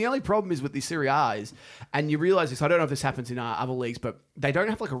but the only problem is with the Serie A is, and you realise this. I don't know if this happens in other leagues, but they don't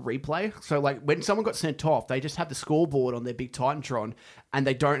have like a replay. So like when someone got sent off, they just have the scoreboard on their big Titantron, and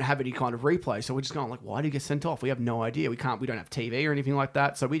they don't have any kind of replay. So we're just going like, why did you get sent off? We have no idea. We don't have TV or anything like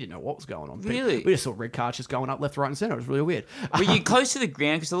that. So we didn't know what was going on. Really? We just saw red cards just going up left, right, and centre. It was really weird. Were you close to the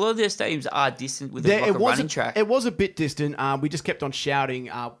ground? Because a lot of their stadiums are distant with a running track. It was a bit distant. We just kept on shouting.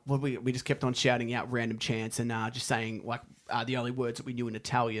 We just kept on shouting out random chants and just saying like the only words that we knew in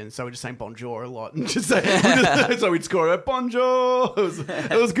Italian. So we're just saying bonjour a lot and just saying, so we'd score a bonjour.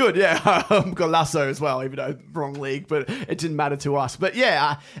 It was good. Yeah, got Lasso as well, even though wrong league, but it didn't matter to us. But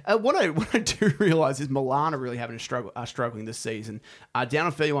yeah, what I do realise is Milan are really having struggling this season. Down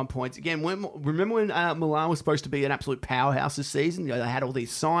on 31 points again. Remember when Milan was supposed to be an absolute powerhouse this season? They had all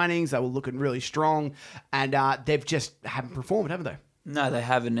these signings. They were looking really strong, and they've just haven't performed, haven't they? No, they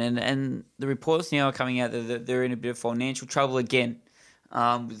haven't. And the reports now are coming out that they're in a bit of financial trouble again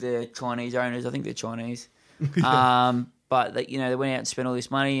with their Chinese owners. I think they're Chinese. But they went out and spent all this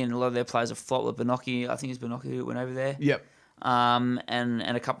money, and a lot of their players have flopped. With Benocchi, I think it's Benocchi who went over there. Yep. And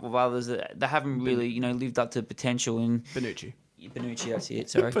a couple of others that they haven't really lived up to potential. And Benucci, that's it.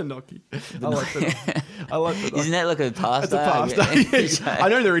 Sorry. Benocchi. I like Benocchi. Isn't that like a pasta? It's a pasta. I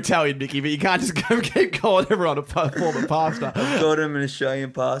know they're Italian, Mickey, but you can't just keep calling everyone a form of pasta. I've got him an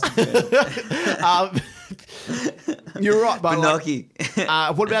Australian pasta. You're right, but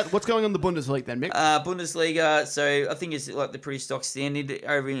Benocchi. What's going on in the Bundesliga then, Mick? Bundesliga, so I think it's like the pretty stock standard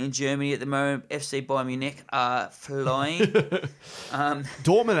over in Germany at the moment. FC Bayern Munich are flying.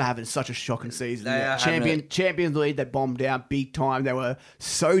 Dortmund are having such a shocking season. Champions League, they bombed out big time. They were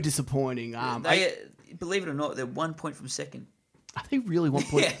so disappointing. Believe it or not, they're 1 point from second. Are they really 1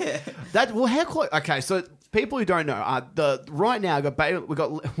 point? Yeah. How close? Okay, so people who don't know, right now we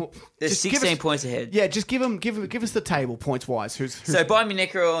got. They're 16 points ahead. Yeah, just give us the table points wise. Who's so Bayern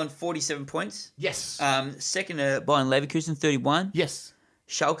Munich are on 47 points. Yes. Second, Bayern Leverkusen 31. Yes.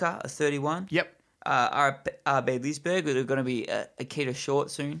 Schalke are 31. Yep. RB Leipzig are going to be a Keita short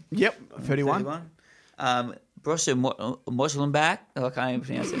soon. Yep. 31. Borussia Mönchengladbach. I can't even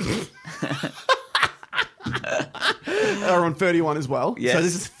pronounce it. Are on 31 as well. Yes. So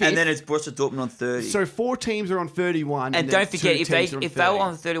this is fifth. And then it's Borussia Dortmund on 30. So 4 teams are on 31. And don't forget, if they were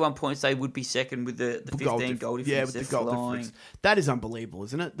on 31 points, they would be second with the 15 goal difference. Yeah, with the goal difference. That is unbelievable,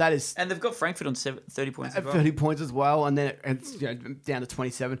 isn't it? That is. And they've got Frankfurt on 30 points as well. 30 points as well, and then it's down to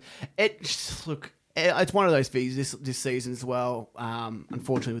 27. It's one of those fees this season as well.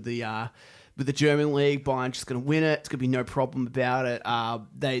 Unfortunately, with the German league, Bayern just going to win it. It's going to be no problem about it.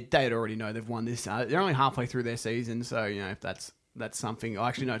 They'd already know they've won this. They're only halfway through their season, so if that's something.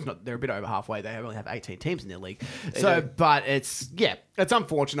 Actually, no, it's not. They're a bit over halfway. They only have 18 teams in their league. But it's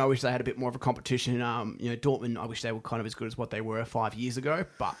unfortunate. I wish they had a bit more of a competition. Dortmund, I wish they were kind of as good as what they were 5 years ago.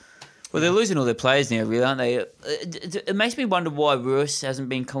 But they're losing all their players now, really, aren't they? It makes me wonder why Russ hasn't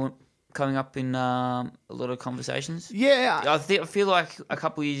been coming up in a lot of conversations. Yeah, I feel like a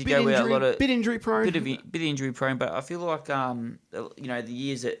couple of years ago, we had a lot of bit injury prone, bit injury prone. But I feel like the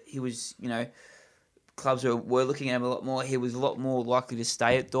years that he was, clubs were looking at him a lot more. He was a lot more likely to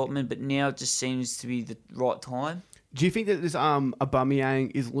stay at Dortmund, but now it just seems to be the right time. Do you think that this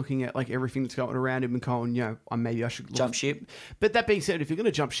Aubameyang is looking at like everything that's going around him and going, maybe I should jump ship? But that being said, if you're going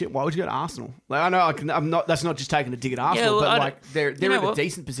to jump ship, why would you go to Arsenal? Like I know I'm not. That's not just taking a dig at Arsenal, they're in a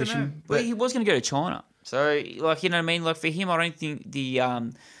decent position. But he was going to go to China, so you know what I mean. Like for him, I don't think the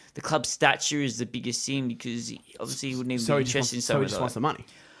club stature is the biggest thing because obviously he wouldn't even be interested in. So he just wants the money.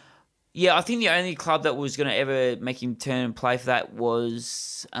 Yeah, I think the only club that was going to ever make him turn and play for that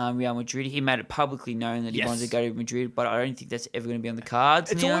was Real Madrid. He made it publicly known that he wanted to go to Madrid, but I don't think that's ever going to be on the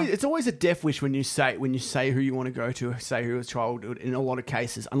cards. It's always a death wish when you say who you want to go to, say who is childhood. In a lot of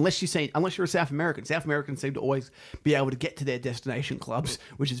cases, unless you're a South American. South Americans seem to always be able to get to their destination clubs,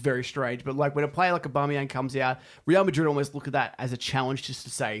 which is very strange. But like when a player like Aubameyang comes out, Real Madrid almost look at that as a challenge, just to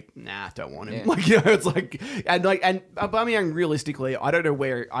say, nah, don't want him. Yeah. Like, you know, it's like and Aubameyang, realistically, I don't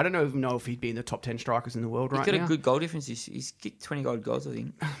even know if he'd be in the top 10 strikers in the world right now. He's got a good goal difference. He's kicked 20 goals, I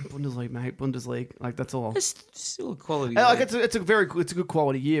think. Bundesliga, mate. Bundesliga. Like, that's all. It's still a quality. Like, it's a good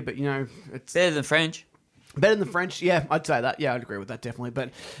quality year, but, you know, it's better than French. Better than the French, yeah, I'd say that. Yeah, I'd agree with that, definitely.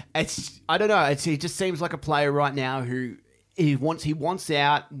 But I don't know. He just seems like a player right now who he wants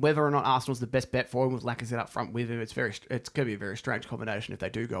out. Whether or not Arsenal's the best bet for him with Lacazette up front with him, it's going to be a very strange combination if they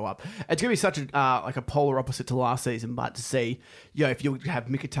do go up. It's going to be such a polar opposite to last season. But to see, you know, if you have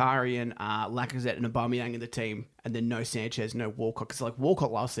Mkhitaryan, Lacazette, and Aubameyang in the team, and then no Sanchez, no Walcott, because like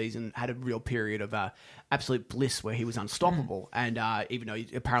Walcott last season had a real period of absolute bliss where he was unstoppable, and even though he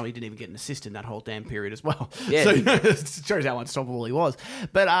apparently didn't even get an assist in that whole damn period as well. Yeah. So, you know, it shows how unstoppable he was.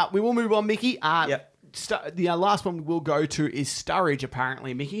 But we will move on, Mickey. Yep. The last one we'll go to is Sturridge,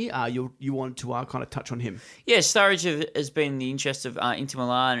 apparently, Mickey. You wanted to kind of touch on him. Yeah, Sturridge has been the interest of Inter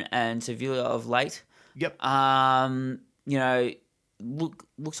Milan and Sevilla of late. Yep. You know,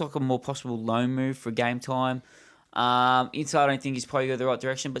 looks like a more possible loan move for game time. Inter, I don't think he's probably go the right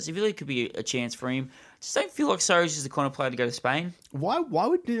direction, but Sevilla could be a chance for him. Just don't feel like Sturridge is the kind of player to go to Spain. Why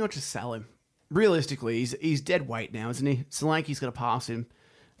would you not just sell him? Realistically, he's dead weight now, isn't he? Solanke's going to pass him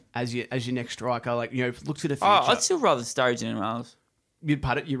as your next striker. Like, you know, look to the future. I'd still rather Sturridge than anyone else. You'd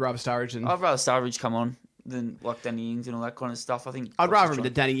rather Sturridge than... I'd rather Sturridge come on than like Danny Ings and all that kind of stuff. I think I'd rather him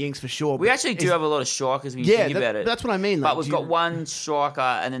than Danny Ings for sure. We actually do have a lot of strikers when you think about it. That's what I mean. Like, but we've got one striker,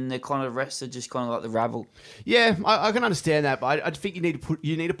 and then the kind of rest are just kind of like the rabble. Yeah, I can understand that, but I think you need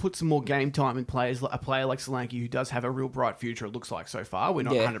to put some more game time in players. A player like Solanke, who does have a real bright future, it looks like so far. We're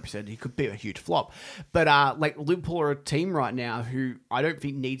not 100%. He could be a huge flop, but like Liverpool are a team right now who I don't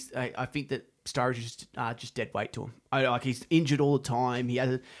think needs. I think that Sturridge is just dead weight to him. Like, he's injured all the time. He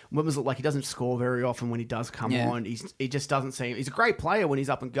doesn't score very often when he does come on. He just doesn't seem. He's a great player when he's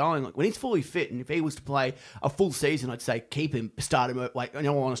up and going. Like, when he's fully fit, and if he was to play a full season, I'd say keep him, start him. Like, in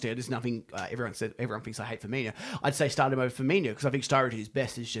all honesty, there's nothing. Everyone thinks I hate Firmino. I'd say start him over Firmino because I think Sturridge's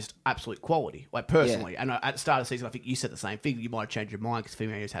best is just absolute quality. Like, personally, and at the start of the season, I think you said the same thing. You might have changed your mind because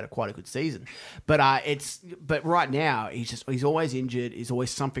Firmino's had quite a good season, but right now he's always injured. There's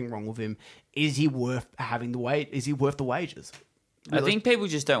always something wrong with him. Is he worth having the weight? Is he worth the wages? Really? I think people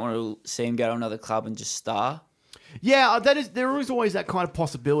just don't want to see him go to another club and just star. Yeah, there is always that kind of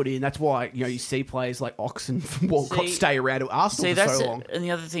possibility, and that's why you see players like Ox and Walcott stay around at Arsenal for so long. And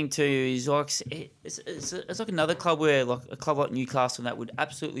the other thing too is like it's like another club where like a club like Newcastle that would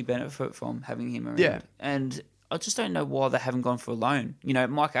absolutely benefit from having him around. Yeah, and I just don't know why they haven't gone for a loan. You know,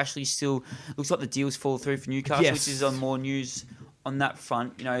 Mike Ashley still looks like the deals fall through for Newcastle, which is on more news on that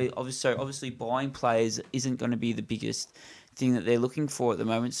front. You know, obviously buying players isn't going to be the biggest thing that they're looking for at the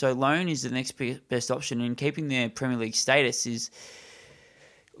moment. So loan is the next best option, and keeping their Premier League status is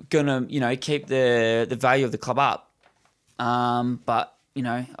going to, keep the value of the club up. But,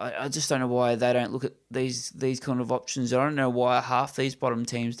 I just don't know why they don't look at these kind of options. I don't know why half these bottom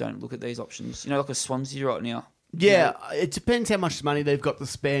teams don't look at these options. Like a Swansea right now. Yeah, it depends how much money they've got to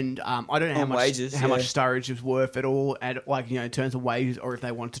spend. I don't know how much Sturridge is worth at all, and in terms of wages, or if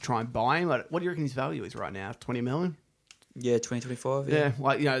they want to try and buy him. Like, what do you reckon his value is right now? 20 million? Yeah, 2025. Yeah,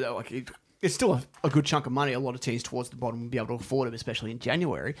 it's still a good chunk of money. A lot of teams towards the bottom will be able to afford him, especially in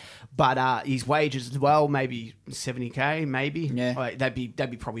January. But his wages as well, maybe 70k, maybe. Yeah, that'd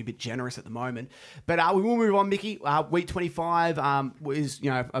be probably a bit generous at the moment. But we will move on, Mickey. Week 25 is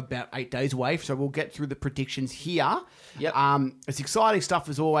about 8 days away, so we'll get through the predictions here. Yep. It's exciting stuff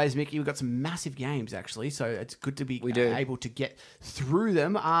as always, Mickey. We've got some massive games actually, so it's good to be able to get through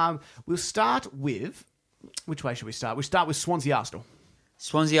them. We'll start with. Which way should we start? We start with Swansea Arsenal.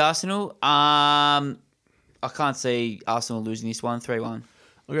 Swansea Arsenal. I can't see Arsenal losing this one. 3-1.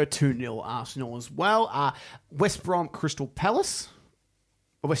 I'll go 2-0 Arsenal as well. West Brom Crystal Palace.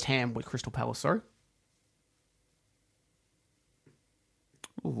 Or West Ham with Crystal Palace, sorry.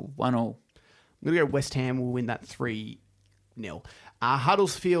 Ooh, 1-0. I'm going to go West Ham will win that 3-0.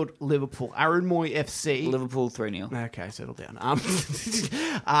 Huddersfield, Liverpool, Aaron Moy FC. Liverpool 3-0. Okay, settle down.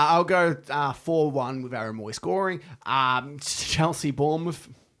 I'll go 4-1 with Aaron Moy scoring. Chelsea, Bournemouth.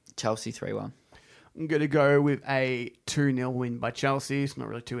 Chelsea 3-1. I'm going to go with a 2-0 win by Chelsea. It's not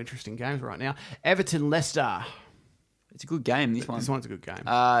really two interesting games right now. Everton, Leicester. It's a good game, this one. This one's a good game.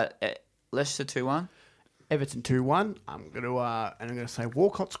 Leicester 2-1. Everton 2-1. I'm gonna say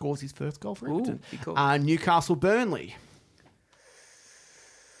Walcott scores his first goal for Everton. Be cool. Newcastle Burnley.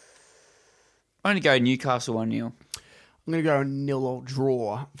 I'm going to go Newcastle 1-0. I'm going to go 0 or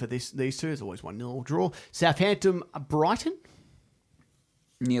draw for these two. There's always 1-0 or draw. Southampton Brighton.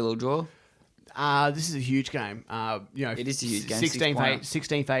 0 or draw. This is a huge game. It is a huge game.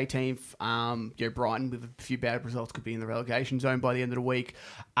 16th, 18th. Brighton with a few bad results could be in the relegation zone by the end of the week.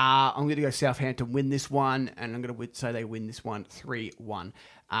 I'm going to go Southampton win this one, and I'm going to say they win this one 3-1.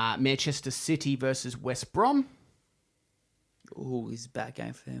 Manchester City versus West Brom. Oh, this is a bad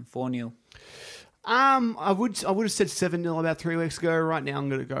game for them. 4-0. I would have said 7-0 about 3 weeks ago. Right now, I'm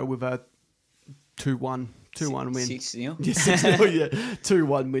going to go with a 2-1 win. 6-0. Yeah, 6-0, yeah.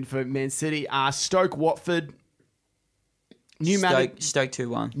 2-1 win for Man City. Stoke Watford. Stoke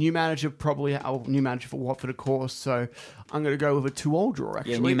 2-1. New manager new manager for Watford, of course. So I'm going to go with a 2-2 draw.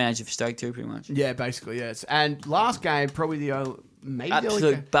 Actually, Yeah, new manager for Stoke too, pretty much. Yeah, basically, yes. And last game, probably maybe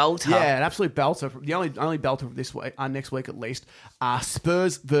Absolute belter. Yeah, an absolute belter. The only belter this week, next week at least.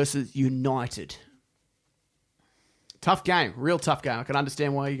 Spurs versus United. Tough game, real tough game. I can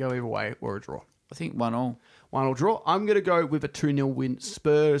understand why you go either way or a draw. I think 1-1. 1-1 draw. I'm going to go with a 2-0 win.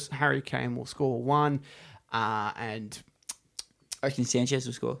 Spurs. Harry Kane will score 1, and I reckon Sanchez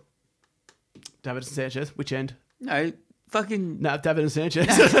will score. David Sanchez. Which end? No, David Sanchez.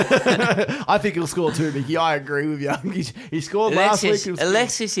 I think he'll score 2, Mickey. I agree with you. He scored last week.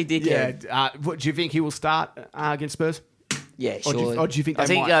 Alexis, he did. Yeah. What do you think he will start against Spurs? Yeah, surely. Or do you think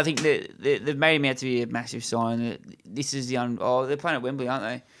they might? I think they've made him out to be a massive sign. This is they're playing at Wembley, aren't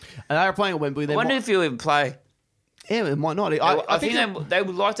they? They are playing at Wembley. I wonder if he'll even play. Yeah, it might not. I think they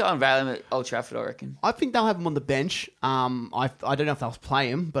would like to unveil him at Old Trafford, I reckon. I think they'll have him on the bench. I don't know if they'll play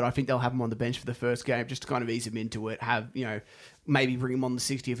him, but I think they'll have him on the bench for the first game just to kind of ease him into it. Maybe bring him on the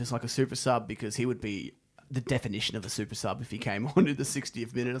 60th as like a super sub, because he would be the definition of a super sub if he came on in the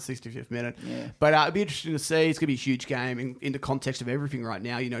 60th minute or 65th minute. Yeah. But it'd be interesting to see. It's going to be a huge game in the context of everything right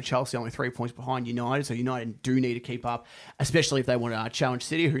now. Chelsea only 3 points behind United, so United do need to keep up, especially if they want to challenge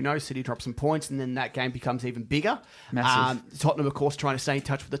City. Who knows? City drops some points, and then that game becomes even bigger. Massive. Tottenham, of course, trying to stay in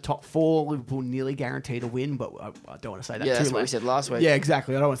touch with the top 4. Liverpool nearly guaranteed a win, but I don't want to say that too loud. That's what we said last week. Yeah,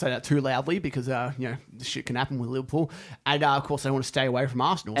 exactly. I don't want to say that too loudly because, the shit can happen with Liverpool. And, of course, they want to stay away from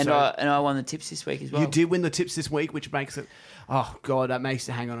Arsenal. And I won the tips this week as well. You did win the tips this week, which makes it... Oh, God, that makes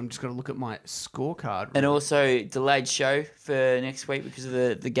it... Hang on, I'm just going to look at my scorecard. And also delayed show for next week because of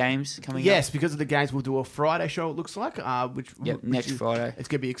the games coming up. Yes, because of the games, we'll do a Friday show, it looks like. Next Friday. It's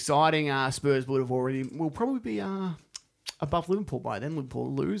going to be exciting. Spurs will probably be above Liverpool by then. Liverpool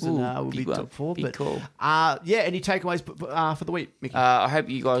will lose and we'll be top 4. Big call. Any takeaways for the week, Mickey? I hope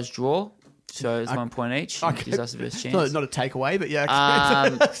you guys draw. So it's 1 point each. Okay. Gives us the best chance. Not a takeaway, but yeah.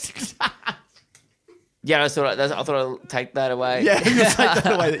 Yeah, I thought I'd take that away. Yeah, you take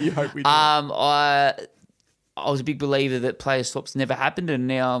that away that you hope we do. I was a big believer that player swaps never happened, and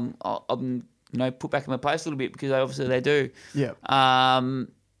now I'm put back in my place a little bit because obviously they do. Yeah. I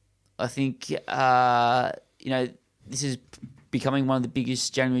think this is becoming one of the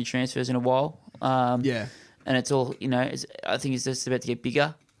biggest January transfers in a while. Yeah. And it's all I think it's just about to get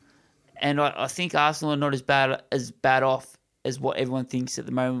bigger, and I think Arsenal are not as bad off as what everyone thinks at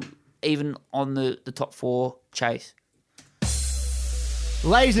the moment, even on the top 4 chase.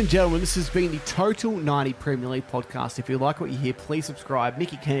 Ladies and gentlemen, this has been the Total 90 Premier League podcast. If you like what you hear, please subscribe.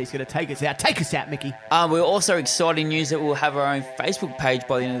 Mickey Kennedy's going to take us out. Take us out, Mickey. We're also exciting news that we'll have our own Facebook page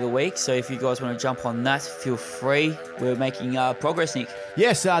by the end of the week. So if you guys want to jump on that, feel free. We're making progress, Nick.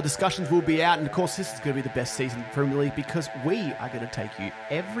 Yes, discussions will be out. And of course, this is going to be the best season of the Premier League because we are going to take you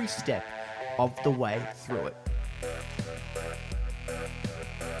every step of the way through it.